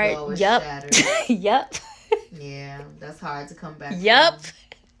men are, shattered. Yep. Yeah, that's hard to come back Yep. from.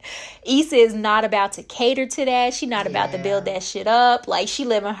 Issa is not about to cater to that. She's not about to build that shit up. Like, she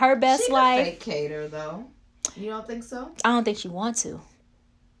living her best life. She can fake cater, though. You don't think so? I don't think she wants to.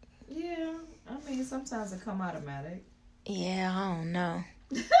 Yeah. I mean, sometimes it come automatic. Yeah, I don't know.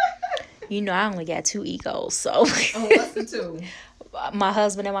 I only got 2 egos, so. Oh, what's the 2? My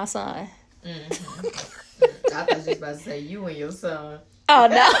husband and my son. Mm-hmm. I thought you was about to say you and your son. Oh,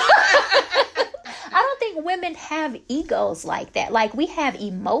 no. I don't think women have egos like that. Like, we have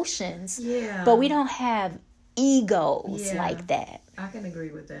emotions, but we don't have egos like that. I can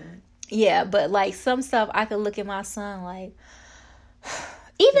agree with that. Yeah, but like some stuff, I could look at my son like,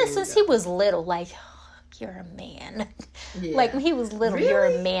 even since he was little, like, you're a man. Yeah. Like, when he was little, really? You're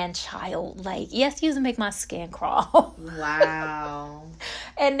a man child. Like, yes, he used to make my skin crawl. Wow.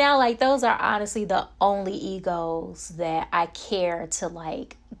 And now, like, those are honestly the only egos that I care to,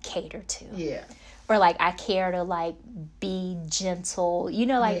 like, cater to. Yeah. Or, like, I care to, like, be gentle.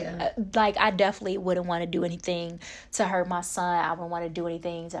 Like, I definitely wouldn't want to do anything to hurt my son. I wouldn't want to do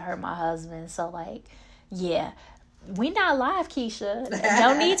anything to hurt my husband. So, like, yeah. We not live, Keisha.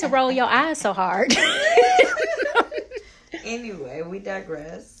 No need to roll your eyes so hard. Anyway, we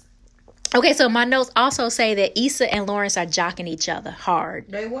digress. Okay, so my notes also say that Issa and Lawrence are jocking each other hard.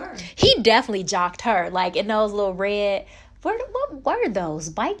 They were. He definitely jocked her, like in those little red. What were those?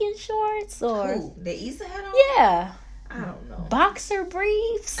 Biking shorts or? Who? The Issa had on? Yeah. I don't know. Boxer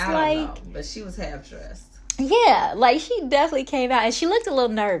briefs, I like. don't know, but she was half dressed. Yeah, like she definitely came out and she looked a little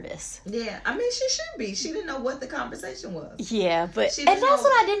nervous. Yeah, I mean she should be. She didn't know what the conversation was. Yeah, but She and didn't that's know.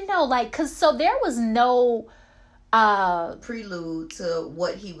 what I didn't know, like, cause so there was no. Prelude to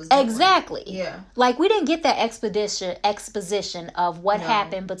what he was doing. Exactly. Yeah. Like we didn't get that exposition of what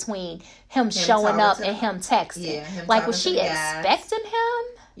happened between him showing talking up to and him texting. Yeah, him like talking was to she the guys. expecting him?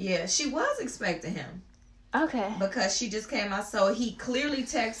 Yeah, she was expecting him. Okay. Because she just came out. So he clearly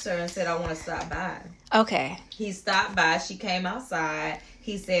texted her and said, I want to stop by. Okay. He stopped by. She came outside.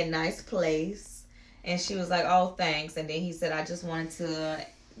 He said, nice place. And she was like, oh, thanks. And then he said, I just wanted to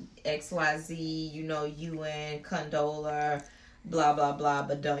XYZ, you know, you and Condola, blah, blah, blah.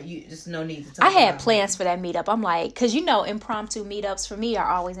 But don't, you just no need to talk I had about plans for that meetup. I'm like, because you know, impromptu meetups for me are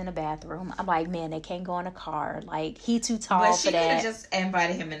always in the bathroom. I'm like, man, they can't go in a car. Like, he too tall But for she could that. have just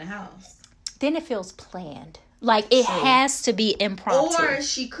invited him in the house. Then it feels planned. Like, it has to be impromptu. Or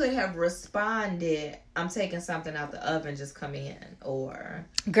she could have responded, I'm taking something out the oven, just come in. Or,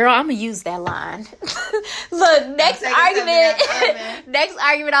 girl, I'm gonna use that line. Look, next argument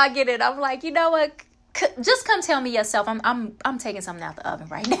I'll get it. I'm like, you know what? Just come tell me yourself. I'm taking something out the oven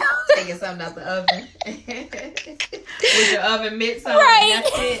right now. taking something out the oven. With your oven mitts on. Right.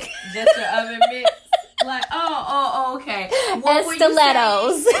 That's it. Just your oven mitts. Like, okay. What And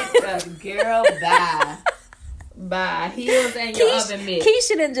stilettos. Girl, bye. Bye. Heels and your oven mitts.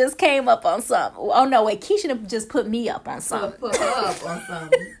 Keisha done just came up on something. Oh, no, wait. Keisha done just put me up on something. Put her up on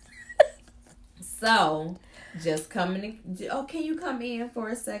something. So, just coming. Oh, can you come in for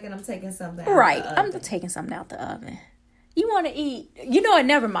a second? I'm taking something out Right. the oven. I'm taking something out the oven. You want to eat? You know what?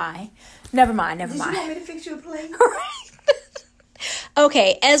 Never mind. Never mind. Did you want me to fix you a plate?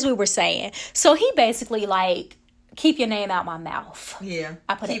 Okay, as we were saying. So he basically, like, keep your name out my mouth. Yeah.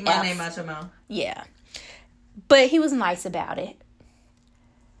 I put Keep an my F. name out your mouth. Yeah. But he was nice about it.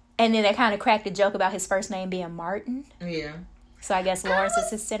 And then they kind of cracked a joke about his first name being Martin. Yeah. So I guess Lawrence is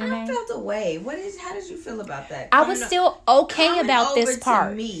his center I name. felt away. How did you feel about that? I was still okay Coming about this over part.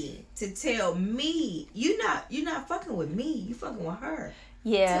 To me to tell me you're not fucking with me. You fucking with her.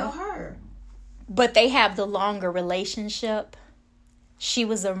 Yeah. Tell her. But they have the longer relationship. She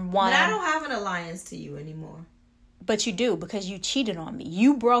was the one. But I don't have an alliance to you anymore. But you do, because you cheated on me.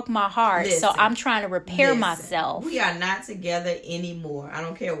 You broke my heart. Listen, so I'm trying to repair myself. We are not together anymore. I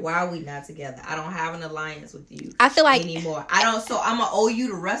don't care why we not together. I don't have an alliance with you. I feel like anymore. I don't. So I'm gonna owe you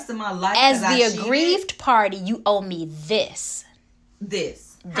the rest of my life. As the aggrieved party, you owe me this.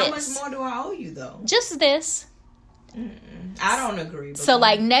 How much more do I owe you though? Just this. I don't agree. So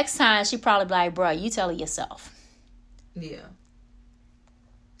like next time, she probably be like, "Bro, you tell her yourself." Yeah.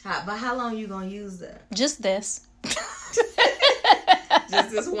 But how long you gonna use that? Just this.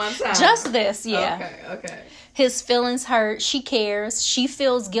 Just this one time. Just this, yeah. Okay. His feelings hurt. She cares. She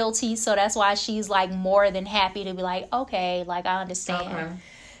feels guilty, so that's why she's like more than happy to be like, okay, like I understand. Okay.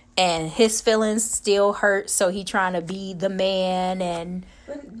 And his feelings still hurt, so he trying to be the man. And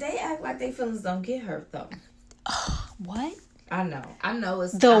But they act like their feelings don't get hurt though. what? I know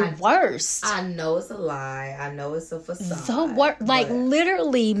it's The worst. I know it's a lie. I know it's a facade. The worst. Like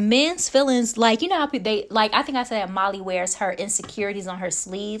literally, men's feelings. Like you know how they like. I think I said that Molly wears her insecurities on her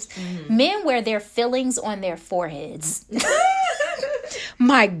sleeves. Mm-hmm. Men wear their feelings on their foreheads.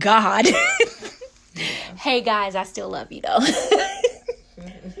 My God. Hey guys, I still love you though.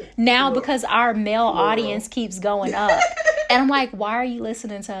 Now because our male audience keeps going up, and I'm like, why are you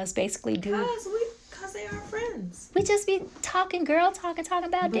listening to us? Basically, dude. Because they are friends. We just be talking about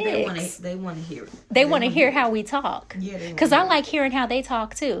dicks. They want to hear it. They want to hear how we talk. Yeah, because I like hearing how they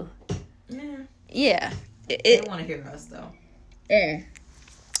talk too. Yeah. They want to hear us though. Yeah.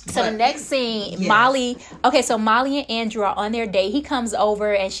 So the next scene, yes. Molly and Andrew are on their date. He comes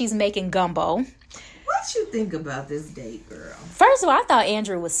over and she's making gumbo. What you think about this date, girl? First of all, I thought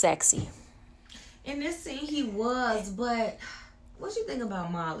Andrew was sexy. In this scene, he was, but what you think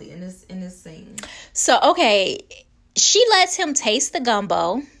about Molly in this scene? So, okay, she lets him taste the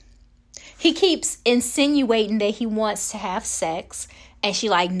gumbo. He keeps insinuating that he wants to have sex. And she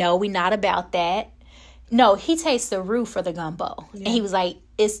like, no, we not about that. No, he tastes the roux for the gumbo. Yeah. And he was like,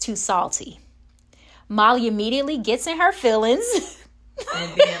 it's too salty. Molly immediately gets in her feelings.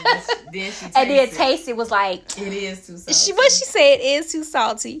 And then she tastes it was like, it is too salty. What she said is too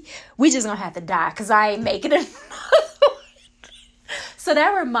salty. We just gonna have to die because I ain't making it. So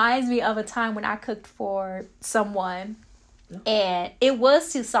that reminds me of a time when I cooked for someone And it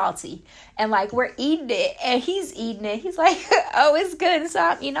was too salty. And like we're eating it and he's eating it. He's like, oh, it's good. So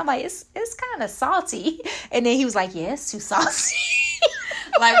I'm eating. I'm like, it's kind of salty. And then he was like, yeah, it's too salty.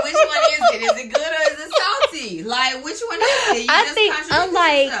 Like, which one is it? Is it good or is it salty? Like, which one is it? I think I'm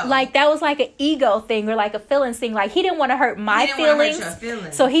like that was like an ego thing or like a feelings thing. Like he didn't want to hurt my feelings,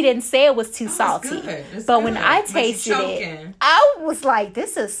 so he didn't say it was too salty. It's but good. when I tasted it, I was like,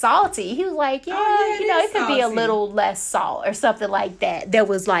 "This is salty." He was like, "Yeah, it could be a little less salt or something like that." That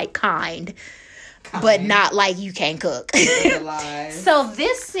was like kind. But not like you can't cook. So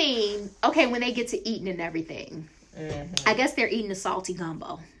this scene, okay, when they get to eating and everything. Mm-hmm. I guess they're eating a salty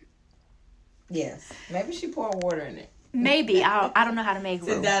gumbo. Yes. Maybe she poured water in it. Maybe. I don't know how to make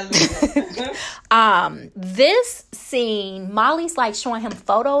roux. This scene, Molly's like showing him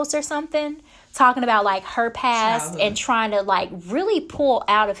photos or something, talking about like her past childhood. And trying to like really pull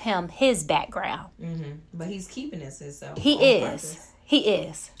out of him his background. Mm-hmm. But he's keeping it himself. He is.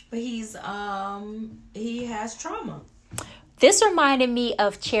 But he has trauma. This reminded me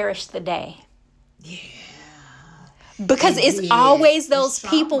of Cherish the Day. Yeah. Because it's always those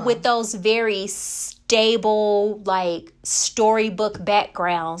people with those very stable, like, storybook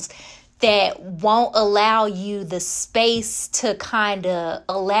backgrounds that won't allow you the space to kind of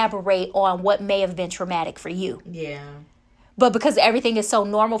elaborate on what may have been traumatic for you. Yeah. But because everything is so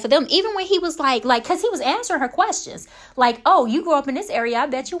normal for them, even when he was like, because he was answering her questions. Like, oh, you grew up in this area. I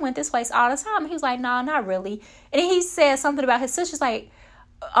bet you went this place all the time. And he was like, no, not really. And then he said something about his sister's like,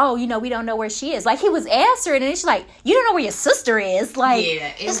 oh, we don't know where she is. Like, he was answering, and she's like, you don't know where your sister is. Like,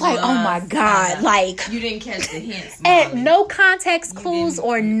 yeah, it's like, oh my God. Like, you didn't catch the hints, Molly. And no context clues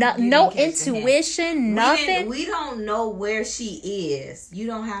or no intuition, nothing. We don't know where she is. You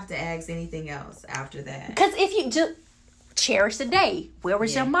don't have to ask anything else after that. Because if you just cherish the day, where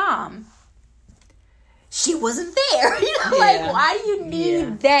was your mom? She wasn't there. Like, why do you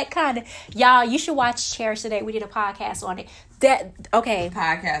need that kind of... Y'all, you should watch Cherish the Day. We did a podcast on it. The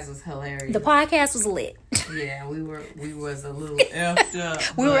podcast was hilarious. The podcast was lit. Yeah, we was a little effed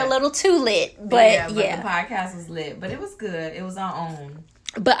up. We were a little too lit, but the podcast was lit. But it was good. It was our own.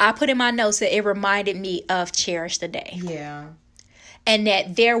 But I put in my notes that it reminded me of Cherish the Day. Yeah. And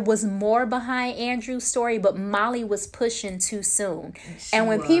that there was more behind Andrew's story, but Molly was pushing too soon. And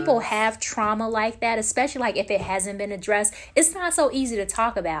when people have trauma like that, especially like if it hasn't been addressed, it's not so easy to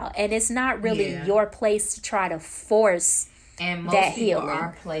talk about. And it's not really your place to try to force and most that people healing.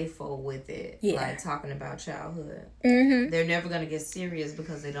 Are playful with it, like talking about childhood. Mm-hmm. They're never going to get serious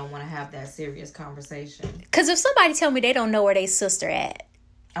because they don't want to have that serious conversation. Because if somebody tell me they don't know where their sister at,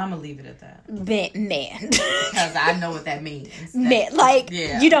 I'm going to leave it at that. Man. Because I know what that means. Man, like,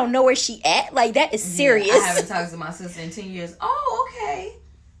 you don't know where she at? Like, that is serious. Yeah, I haven't talked to my sister in 10 years. Oh, okay.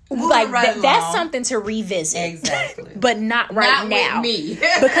 Like, that's something to revisit. Exactly. But not now. With me.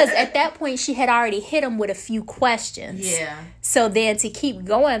 Because at that point, she had already hit him with a few questions. Yeah. So then to keep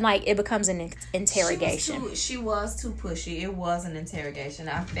going, like, it becomes an interrogation. She was too pushy. It was an interrogation.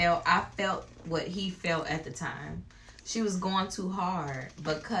 I felt what he felt at the time. She was going too hard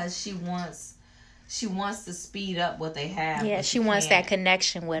because she wants to speed up what they have. Yeah, she wants that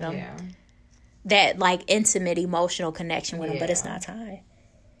connection with him. Yeah. That, like, intimate, emotional connection with him, but it's not time.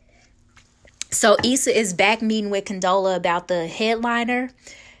 So Issa is back meeting with Condola about the headliner,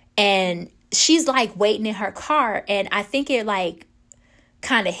 and she's, like, waiting in her car, and I think it, like,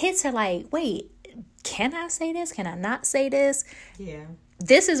 kind of hits her, like, wait, can I say this? Can I not say this? Yeah.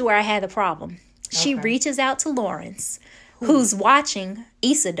 This is where I had the problem. She reaches out to Lawrence, who's watching.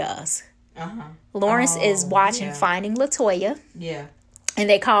 Issa does. Uh-huh. Lawrence is watching Finding LaToya. Yeah. And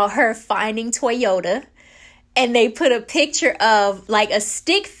they call her Finding Toyota. And they put a picture of, like, a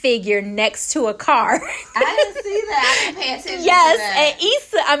stick figure next to a car. I didn't see that. I didn't pay attention to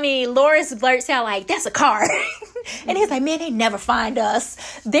that. And Lawrence blurts out, like, that's a car. And he's like, man, they never find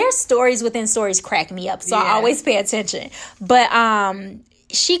us. Their stories within stories crack me up. So I always pay attention. But,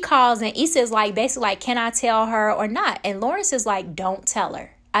 she calls and Issa's like, basically like, can I tell her or not? And Lawrence is like, don't tell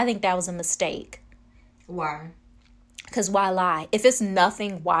her. I think that was a mistake. Why? Because why lie? If it's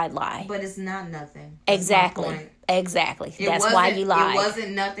nothing, why lie? But it's not nothing. Exactly. That's why you lie. It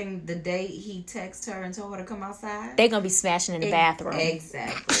wasn't nothing the day he texted her and told her to come outside. They're going to be smashing in the bathroom.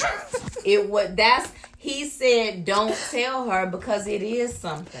 Exactly. He said don't tell her because it is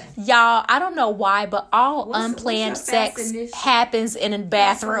something. Y'all, I don't know why, but all unplanned sex happens in a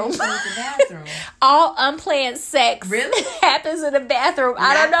bathroom. All unplanned sex happens in a bathroom.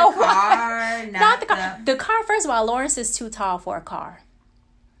 I don't know why. Not the car. The car, first of all, Lawrence is too tall for a car.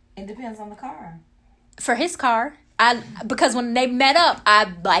 It depends on the car. For his car, because when they met up,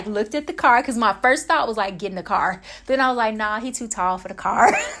 I like looked at the car because my first thought was like get in the car. Then I was like, nah, he too tall for the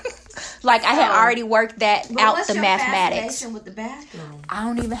car. Like I had already worked that out what's the your mathematics. Fascination with the bathroom? I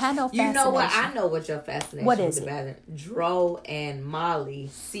don't even have no fascination. You know what? I know what your fascination What with is the it? bathroom. Dro and Molly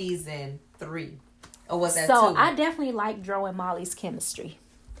season 3. Or was that So 2? I definitely like Dro and Molly's chemistry.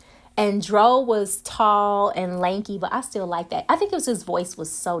 And Dro was tall and lanky, but I still like that. I think it was his voice was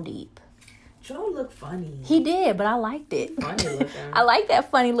so deep. Dro looked funny. He did, but I liked it. Funny looking. I like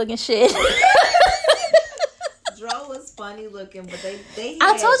that funny looking shit. Dro was funny looking, but they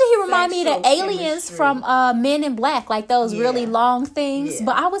I told you he reminded me of the sexual aliens chemistry. from Men in Black, like those really Yeah. long things. Yeah.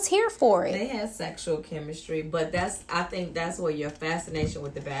 But I was here for it. They had sexual chemistry, but I think that's where your fascination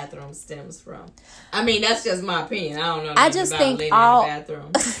with the bathroom stems from. I mean, that's just my opinion. I don't know. I nothing just about think living all- in the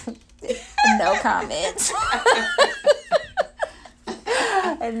bathroom. No comment.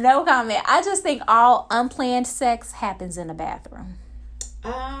 No comment. I just think all unplanned sex happens in the bathroom.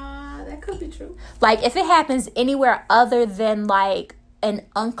 That could be true. Like if it happens anywhere other than like an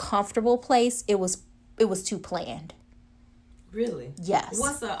uncomfortable place, it was too planned. Really? Yes.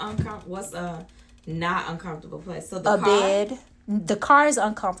 What's a not uncomfortable place? So the A car? bed. The car is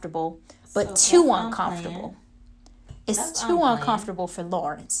uncomfortable, but So too that's uncomfortable. It's That's too unplanned. uncomfortable for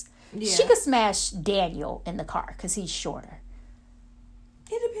Lawrence. Yeah. She could smash Daniel in the car because he's shorter.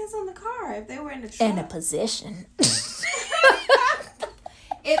 It depends on the car. If they were in the truck. In a position.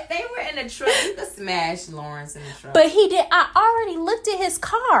 If they were in the truck, you could smash Lawrence in the truck. But he did. I already looked at his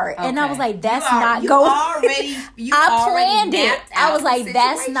car and I was Okay. like, that's You are- not you going. already- you I already planned it. mapped I out was the like,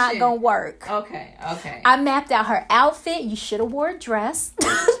 that's not situation. going to work. Okay. I mapped out her outfit. You should have wore a dress.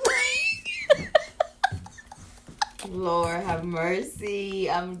 Lord have mercy.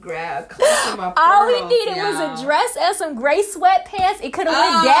 I'm clutching my All we pearls, needed y'all. was a dress and some gray sweatpants. It could have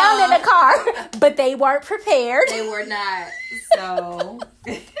went down in the car, but they weren't prepared. They were not. So,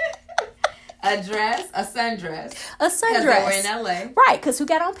 a dress, a sundress. A Because they sundress. were in LA. Right, because who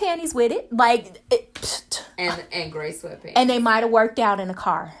got on panties with it? And gray sweatpants. And they might have worked out in the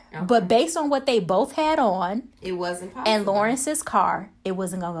car. Okay. But based on what they both had on It wasn't possible. and Lawrence's car, it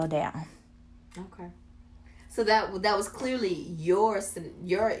wasn't going to go down. Okay. So that was clearly your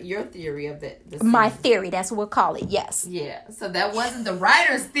theory of the My scene. theory, that's what we'll call it, yes. Yeah. So that wasn't the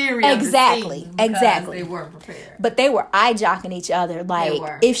writer's theory Exactly, of the scene because exactly. they weren't prepared. But they were eye-jocking each other. Like,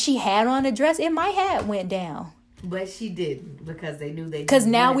 were. if she had on a dress, it might have went down. But she didn't because they knew they Because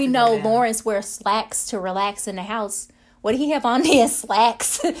now wanted we to know go down. Lawrence wears slacks to relax in the house. What did he have on there?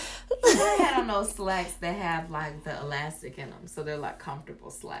 Slacks. I had on those slacks that have like the elastic in them, so they're like comfortable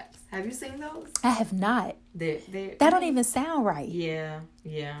slacks. Have you seen those? I have not. They're That don't even sound right. Yeah,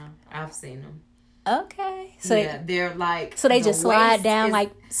 I've seen them. Okay. So Yeah, they're like so they the just slide waist down is-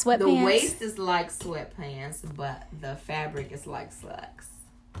 like sweatpants. The waist is like sweatpants, but the fabric is like slacks.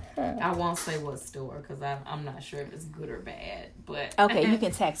 I won't say what store because I'm not sure if it's good or bad. But Okay, you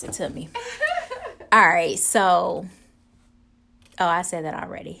can text it to me. All right, so I said that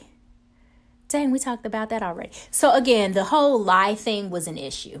already. Dang, we talked about that already. So again, the whole lie thing was an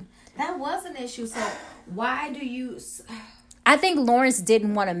issue. That was an issue. So why do you? I think Lawrence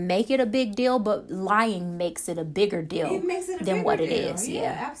didn't want to make it a big deal, but lying makes it a bigger deal It makes it a than bigger what it deal. is. Yeah,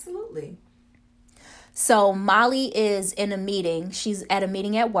 Yeah. absolutely. So Molly is in a meeting. She's at a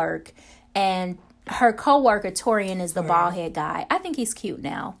meeting at work, and her coworker Torian is the bald head guy. I think he's cute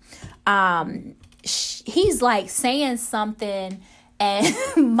now. He's like saying something, and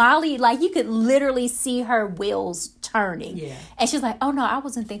Molly, like you could literally see her wheels turning. Yeah. And she's like, "Oh no, I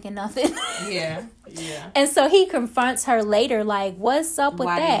wasn't thinking nothing." Yeah. And so he confronts her later, like, "What's up with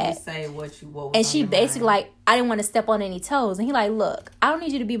Why that?" did you say what was And on she your basically mind? like, I didn't want to step on any toes. And he like, look, I don't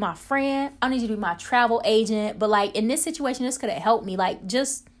need you to be my friend. I don't need you to be my travel agent. But like in this situation, this could have helped me. Like,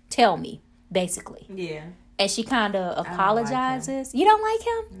 just tell me, basically. Yeah. And she kind of like him. apologizes. You don't like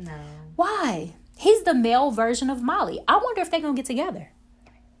him? No. Why? He's the male version of Molly. I wonder if they're going to get together.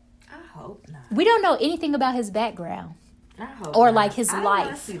 I hope not. We don't know anything about his background. I hope Or, not. like, his I don't wanna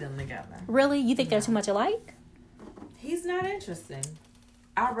life. see them together. Really? You think they're too much alike? He's not interesting.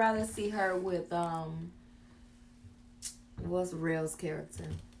 I'd rather see her with what's Rail's character?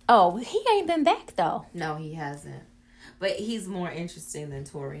 Oh, he ain't been back though. No, he hasn't. But he's more interesting than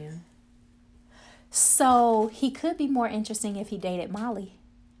Torian. So he could be more interesting if he dated Molly.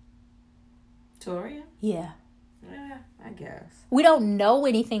 Torian? Yeah. Yeah, I guess. We don't know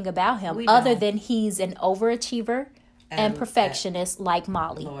anything about him We other don't. than he's an overachiever and perfectionist like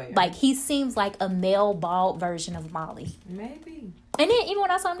Molly. lawyer. Like he seems like a male bald version of Molly. Maybe. And then even when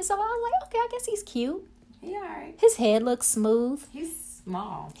I saw him, I was like, okay, I guess he's cute. He alright. His head looks smooth. He's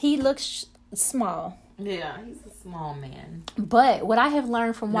small. He looks small. Yeah, he's a small man. But what I have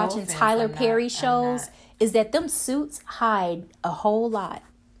learned from watching offense, Tyler I'm Perry not- shows is that them suits hide a whole lot.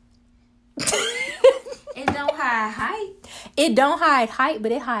 It don't hide height. It don't hide height,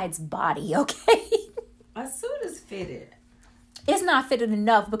 but it hides body, okay? A suit is fitted. It's not fitted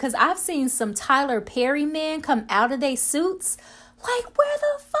enough because I've seen some Tyler Perry men come out of their suits. Like, where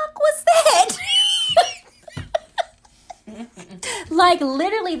the fuck was that? Like,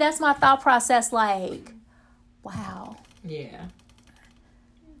 literally, that's my thought process. Like, wow. Yeah.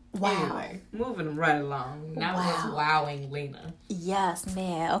 Wow. Anyway, moving right along. Now we're just wowing Lena. Yes,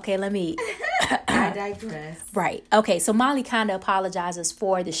 man. Okay, let me... I digress. Right. Okay, so Molly kind of apologizes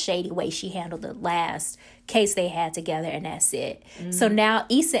for the shady way she handled the last case they had together, and that's it. Mm-hmm. So now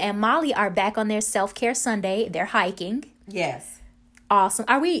Issa and Molly are back on their self-care Sunday. They're hiking. Yes. Awesome.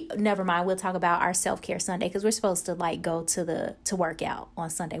 Are we? Never mind. We'll talk about our self-care Sunday because we're supposed to like go to work out on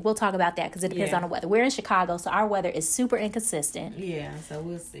Sunday. We'll talk about that because it depends on the weather. We're in Chicago, so our weather is super inconsistent. Yeah, so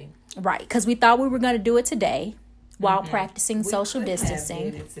we'll see. Right, because we thought we were going to do it today while practicing social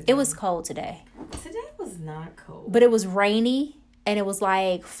distancing. It was cold today. Today was not cold. But it was rainy and it was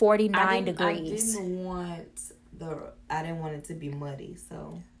like 49 degrees. I didn't want it to be muddy,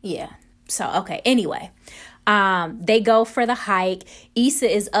 so. Yeah. So, okay. Anyway, they go for the hike.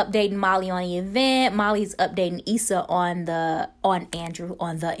 Issa is updating Molly on the event. Molly's updating Issa on Andrew.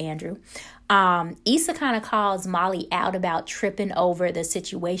 Issa kind of calls Molly out about tripping over the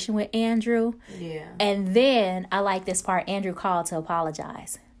situation with Andrew. Yeah. And then, I like this part, Andrew called to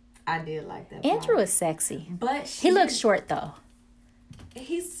apologize. I did like that Andrew part. is sexy. But he looks short, though.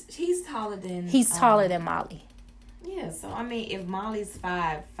 He's taller than... He's taller than Molly. Yeah, so, I mean, if Molly's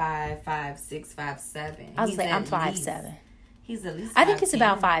 5'5", 5'6", 5'7". I was like, I'm 5'7". He's at least 5'10". I think he's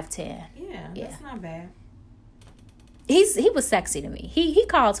about 5'10". Yeah, that's not bad. He was sexy to me. He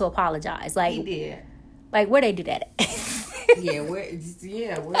called to apologize. Like, he did. Like, where they do that at? where they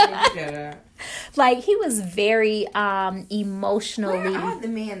do that at? Like, he was very emotionally... Where are the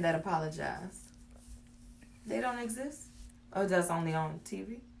men that apologize? They don't exist? Or that's only on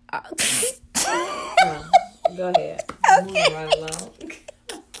TV? Go ahead. Okay. Moving right along.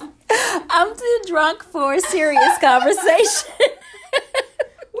 I'm too drunk for a serious conversation.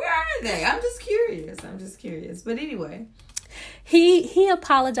 Where are they? I'm just curious. But anyway. He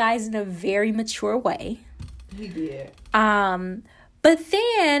apologized in a very mature way. He did. But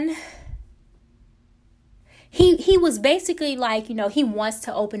then he was basically like, you know, he wants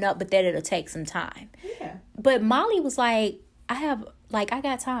to open up, but that it'll take some time. Yeah. But Molly was like, I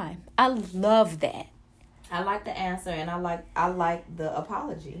got time. I love that. I like the answer, and I like the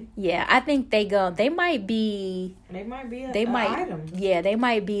apology. Yeah, I think they might be an item. Yeah, they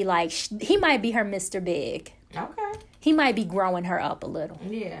might be like, he might be her Mr. Big. Okay. He might be growing her up a little.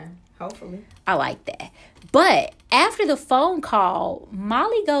 Yeah, hopefully. I like that. But after the phone call,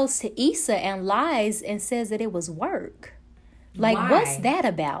 Molly goes to Issa and lies and says that it was work. Like, why? What's that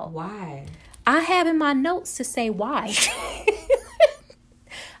about? Why? I have in my notes to say why.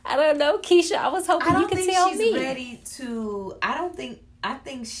 I don't know, Keisha. I was hoping you could tell me. She's ready to. I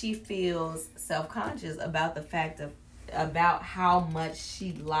think she feels self-conscious about the fact about how much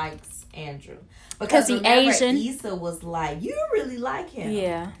she likes Andrew because he's Asian. Issa was like, "You really like him,"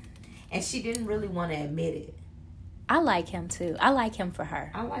 yeah, and she didn't really want to admit it. I like him too. I like him for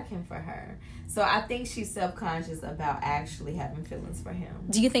her. So I think she's self-conscious about actually having feelings for him.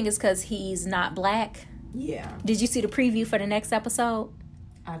 Do you think it's because he's not black? Yeah. Did you see the preview for the next episode?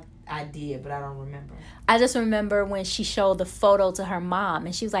 I did, but I don't remember. I just remember when she showed the photo to her mom,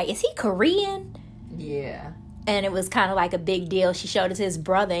 and she was like, "Is he Korean?" Yeah. And it was kind of like a big deal. She showed it to his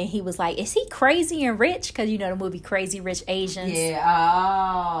brother, and he was like, "Is he crazy and rich?" Because you know the movie Crazy Rich Asians. Yeah.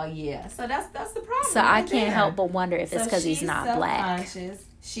 Oh, yeah. So that's the problem. So I can't help but wonder if it's because he's not black.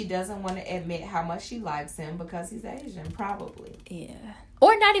 She doesn't want to admit how much she likes him because he's Asian, probably. Yeah.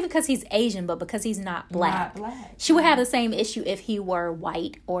 Or not even because he's Asian, but because he's not black. She would have the same issue if he were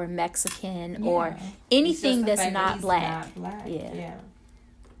white or Mexican or anything that's not black. Yeah.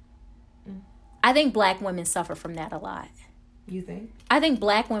 I think black women suffer from that a lot. You think? I think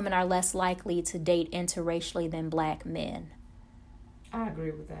black women are less likely to date interracially than black men. I agree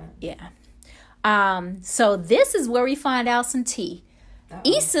with that. Yeah. So this is where we find out some tea.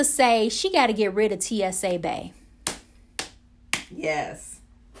 Issa say she got to get rid of TSA Bay. Yes.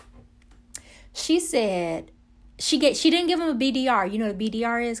 She said she didn't give him a BDR. You know what a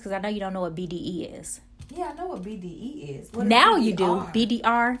BDR is? Because I know you don't know what BDE is. Yeah, I know what BDE is. Now you do.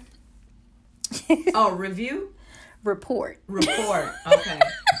 BDR. Oh, review? Report. Okay.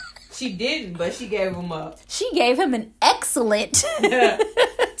 She didn't, but she gave him a... She gave him an excellent...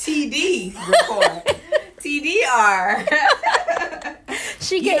 TD report. TDR.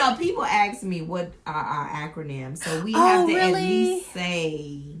 She You know, people ask me what are our acronyms, so we have to at least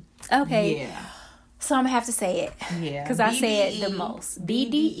say. Okay. Yeah. So I'm gonna have to say it. Yeah. Because I say it the most.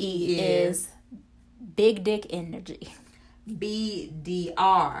 BDE is Big Dick Energy.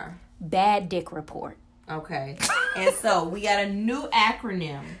 BDR. Bad Dick Report. Okay. And so we got a new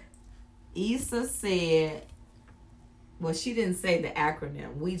acronym. Issa said, well, she didn't say the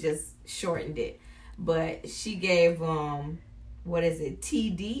acronym. We just shortened it. But she gave what is it?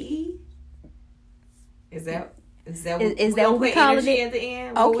 TDE? Is that what we call it at the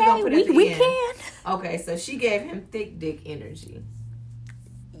end? Okay, we can. Okay, so she gave him thick dick energy.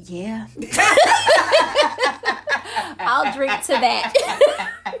 Yeah. I'll drink to that.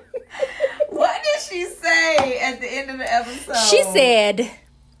 What did she say at the end of the episode? She said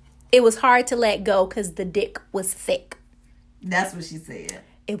it was hard to let go because the dick was thick. That's what she said.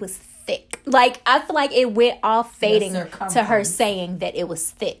 It was thick. Like, I feel like it went off fading to her saying that it was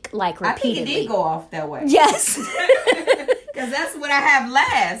thick, like, repeatedly. I think it did go off that way. Yes. Because that's what I have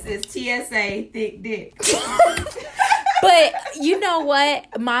last is TSA, thick dick. But you know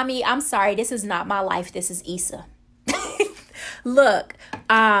what, Mommy? I'm sorry. This is not my life. This is Issa. Look,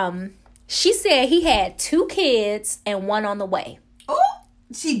 she said he had 2 kids and 1 on the way. Oh,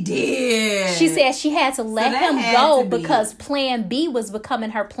 she did. She said she had to let him go because plan B was becoming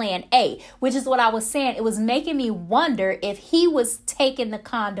her plan A, which is what I was saying. It was making me wonder if he was taking the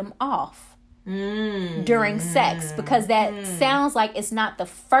condom off during sex, because that sounds like it's not the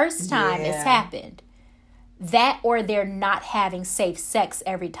first time it's happened. That or they're not having safe sex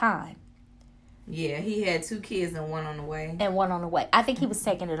every time. Yeah, he had 2 kids and 1 on the way. And 1 on the way. I think he was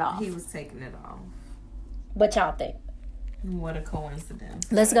taking it off. He was taking it off. What y'all think? What a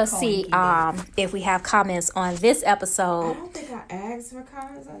coincidence. Let's go see if we have comments on this episode. I don't think I asked for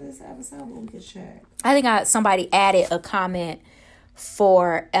comments on this episode, but we can check. I think somebody added a comment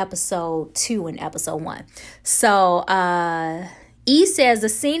for episode 2 and episode 1. So, E says the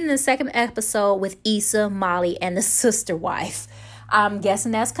scene in the second episode with Issa, Molly, and the sister wife. I'm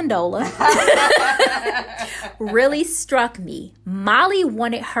guessing that's Condola. Really struck me. Molly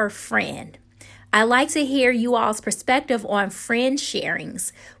wanted her friend. I like to hear you all's perspective on friend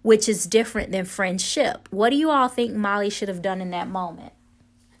sharings, which is different than friendship. What do you all think Molly should have done in that moment?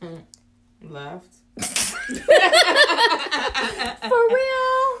 Left. For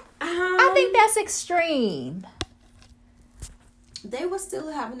real? I think that's extreme. They were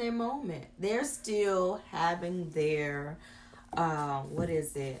still having their moment. They're still having their,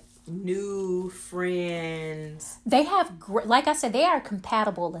 new friends. They have, like I said, they are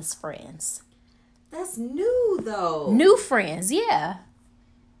compatible as friends. That's new, though. New friends, yeah.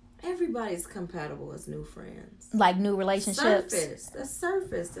 Everybody's compatible as new friends. Like new relationships.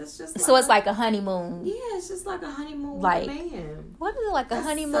 Surface. That's just so it's like a honeymoon. Yeah, it's just like a honeymoon like, with a man. What is it, like a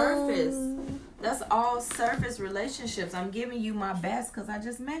honeymoon? Surface. That's all surface relationships. I'm giving you my best because I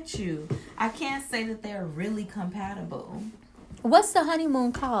just met you. I can't say that they're really compatible. What's the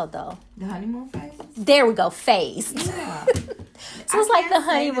honeymoon called, though? The honeymoon phase? There we go, phase. Yeah. So it's like the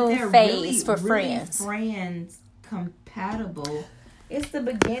honeymoon phase for friends. Friends compatible. It's the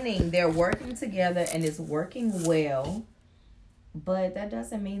beginning. They're working together and it's working well. But that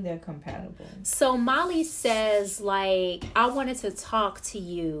doesn't mean they're compatible. So Molly says, like, I wanted to talk to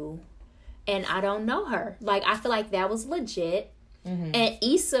you and I don't know her. Like, I feel like that was legit. Mm-hmm. And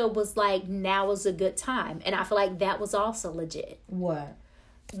Issa was like, now is a good time. And I feel like that was also legit. What?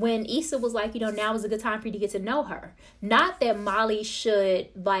 When Issa was like, now is a good time for you to get to know her. Not that Molly should,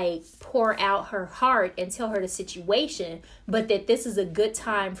 like, pour out her heart and tell her the situation, but that this is a good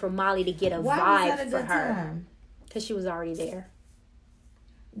time for Molly to get a vibe for her. Because she was already there.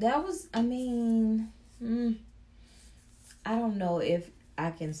 That was, I don't know if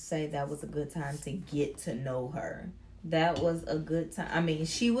I can say that was a good time to get to know her. That was a good time.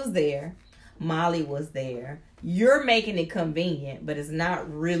 She was there. Molly was there. You're making it convenient, but it's not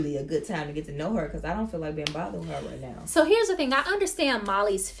really a good time to get to know her because I don't feel like being bothered with her right now. So here's the thing. I understand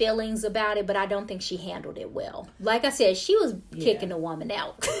Molly's feelings about it, but I don't think she handled it well. Like I said, she was kicking the woman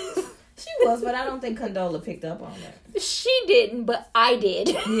out. She was, but I don't think Condola picked up on that. She didn't, but I did.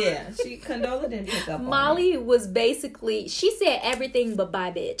 Yeah, Condola didn't pick up on Molly was basically, she said everything but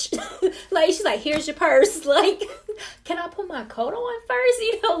bye, bitch. Like, she's like, here's your purse. Like, can I put my coat on first?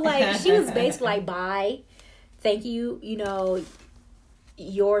 Like, she was basically like, bye. Thank you.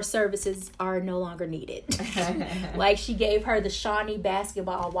 Your services are no longer needed. Like, she gave her the Shawnee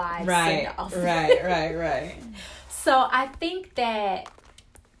Basketball Wives send-off. Right. So I think that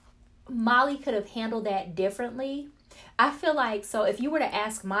Molly could have handled that differently. I feel like, so if you were to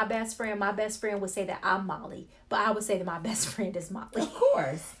ask my best friend would say that I'm Molly. But I would say that my best friend is Molly. Of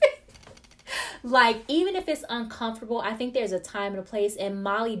course. Like, even if it's uncomfortable, I think there's a time and a place, and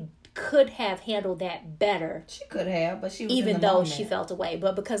Molly could have handled that better. She could have, but she was even in the though moment. she felt away.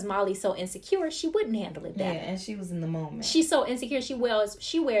 But because Molly's so insecure, she wouldn't handle it better. Yeah, and she was in the moment. She's so insecure. She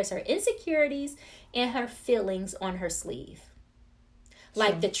wears her insecurities and her feelings on her sleeve,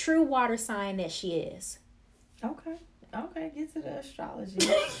 like the true water sign that she is. Okay, get to the astrology.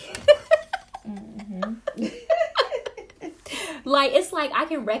 Like, it's like I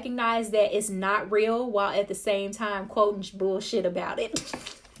can recognize that it's not real while at the same time quoting bullshit about it.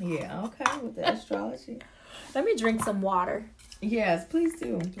 Yeah, okay, with the astrology. Let me drink some water. Yes, please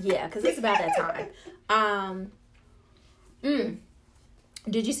do. Yeah, because it's about that time.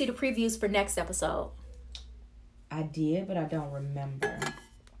 Did you see the previews for next episode? I did, but I don't remember.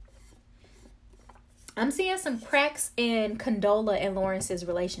 I'm seeing some cracks in Condola and Lawrence's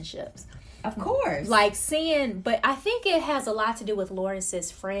relationships. Of course. Like but I think it has a lot to do with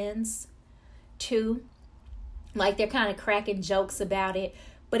Lawrence's friends, too. Like, they're kind of cracking jokes about it.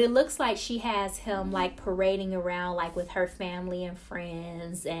 But it looks like she has him, like, parading around, like, with her family and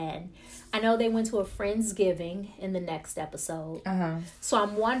friends. And I know they went to a Friendsgiving in the next episode. So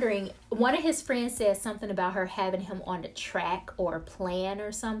I'm wondering, one of his friends said something about her having him on the track or a plan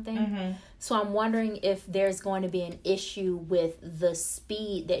or something. So I'm wondering if there's going to be an issue with the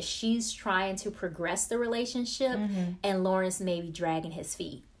speed that she's trying to progress the relationship and Lawrence maybe dragging his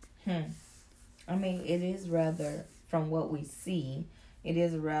feet. I mean, it is rather, from what we see, it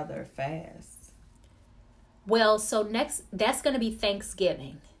is rather fast. Well, so that's going to be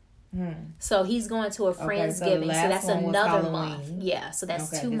Thanksgiving. So he's going to a Friendsgiving. So that's another month. Yeah, so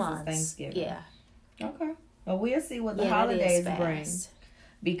that's 2 months. Thanksgiving. Yeah. Okay. Well, we'll see what the holidays bring.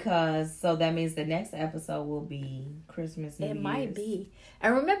 Because, so that means the next episode will be Christmas New Year's. It might be.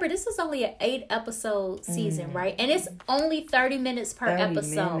 And remember, this is only an 8-episode season, right? And it's only 30 minutes per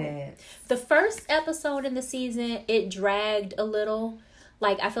episode. The first episode in the season, it dragged a little.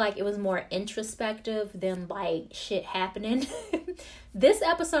 Like, I feel like it was more introspective than, like, shit happening. This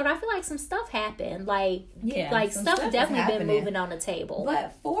episode, I feel like some stuff happened. Like stuff definitely been moving on the table.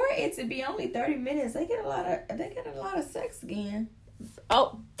 But for it to be only 30 minutes, they get a lot of sex again.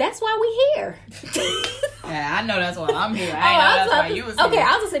 Oh, that's why we here. Yeah, I know that's why I'm here. I know that's why you was here. Okay,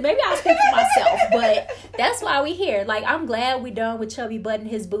 I was gonna say, maybe I'll speak for myself, but that's why we here. Like, I'm glad we done with Chubby Button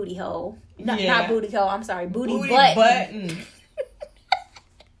his booty hole. Not booty hole, I'm sorry, booty button.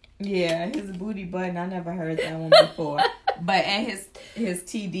 Yeah, his booty button. I never heard that one before. But, and his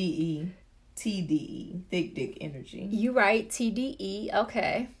TDE, thick dick energy. You right, TDE,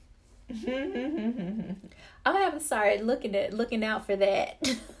 okay. I'm gonna have to start looking out for that.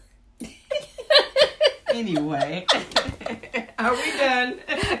 Anyway, are we done?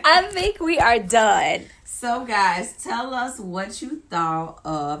 I think we are done. So, guys, tell us what you thought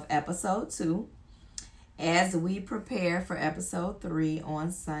of episode 2 as we prepare for episode 3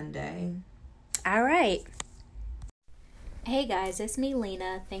 on Sunday. All right. Hey guys, it's me,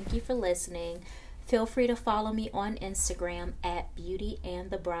 Lena. Thank you for listening. Feel free to follow me on Instagram at Beauty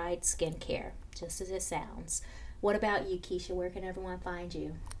and the Bride Skincare, just as it sounds. What about you, Keisha? Where can everyone find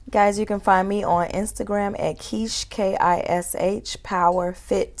you? Guys, you can find me on Instagram at Keish, Kish, Power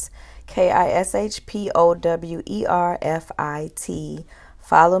Fit, KISHPOWERFIT.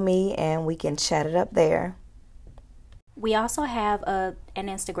 Follow me and we can chat it up there. We also have an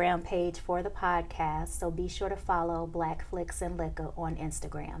Instagram page for the podcast, so be sure to follow Black Flicks and Liquor on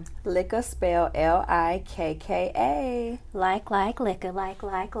Instagram. Liquor spelled LIKKA. Like liquor, like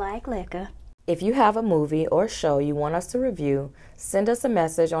liquor. If you have a movie or show you want us to review, send us a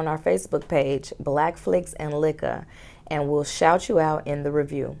message on our Facebook page, Black Flicks and Liquor, and we'll shout you out in the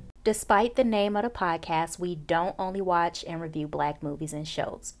review. Despite the name of the podcast, we don't only watch and review black movies and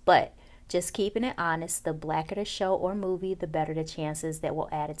shows, but just keeping it honest, the blacker the show or movie, the better the chances that we'll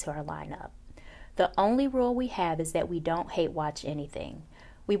add it to our lineup. The only rule we have is that we don't hate watch anything.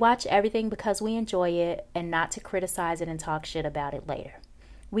 We watch everything because we enjoy it and not to criticize it and talk shit about it later.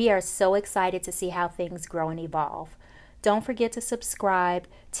 We are so excited to see how things grow and evolve. Don't forget to subscribe,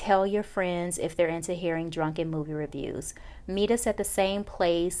 tell your friends if they're into hearing drunken movie reviews. Meet us at the same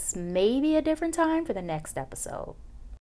place, maybe a different time for the next episode.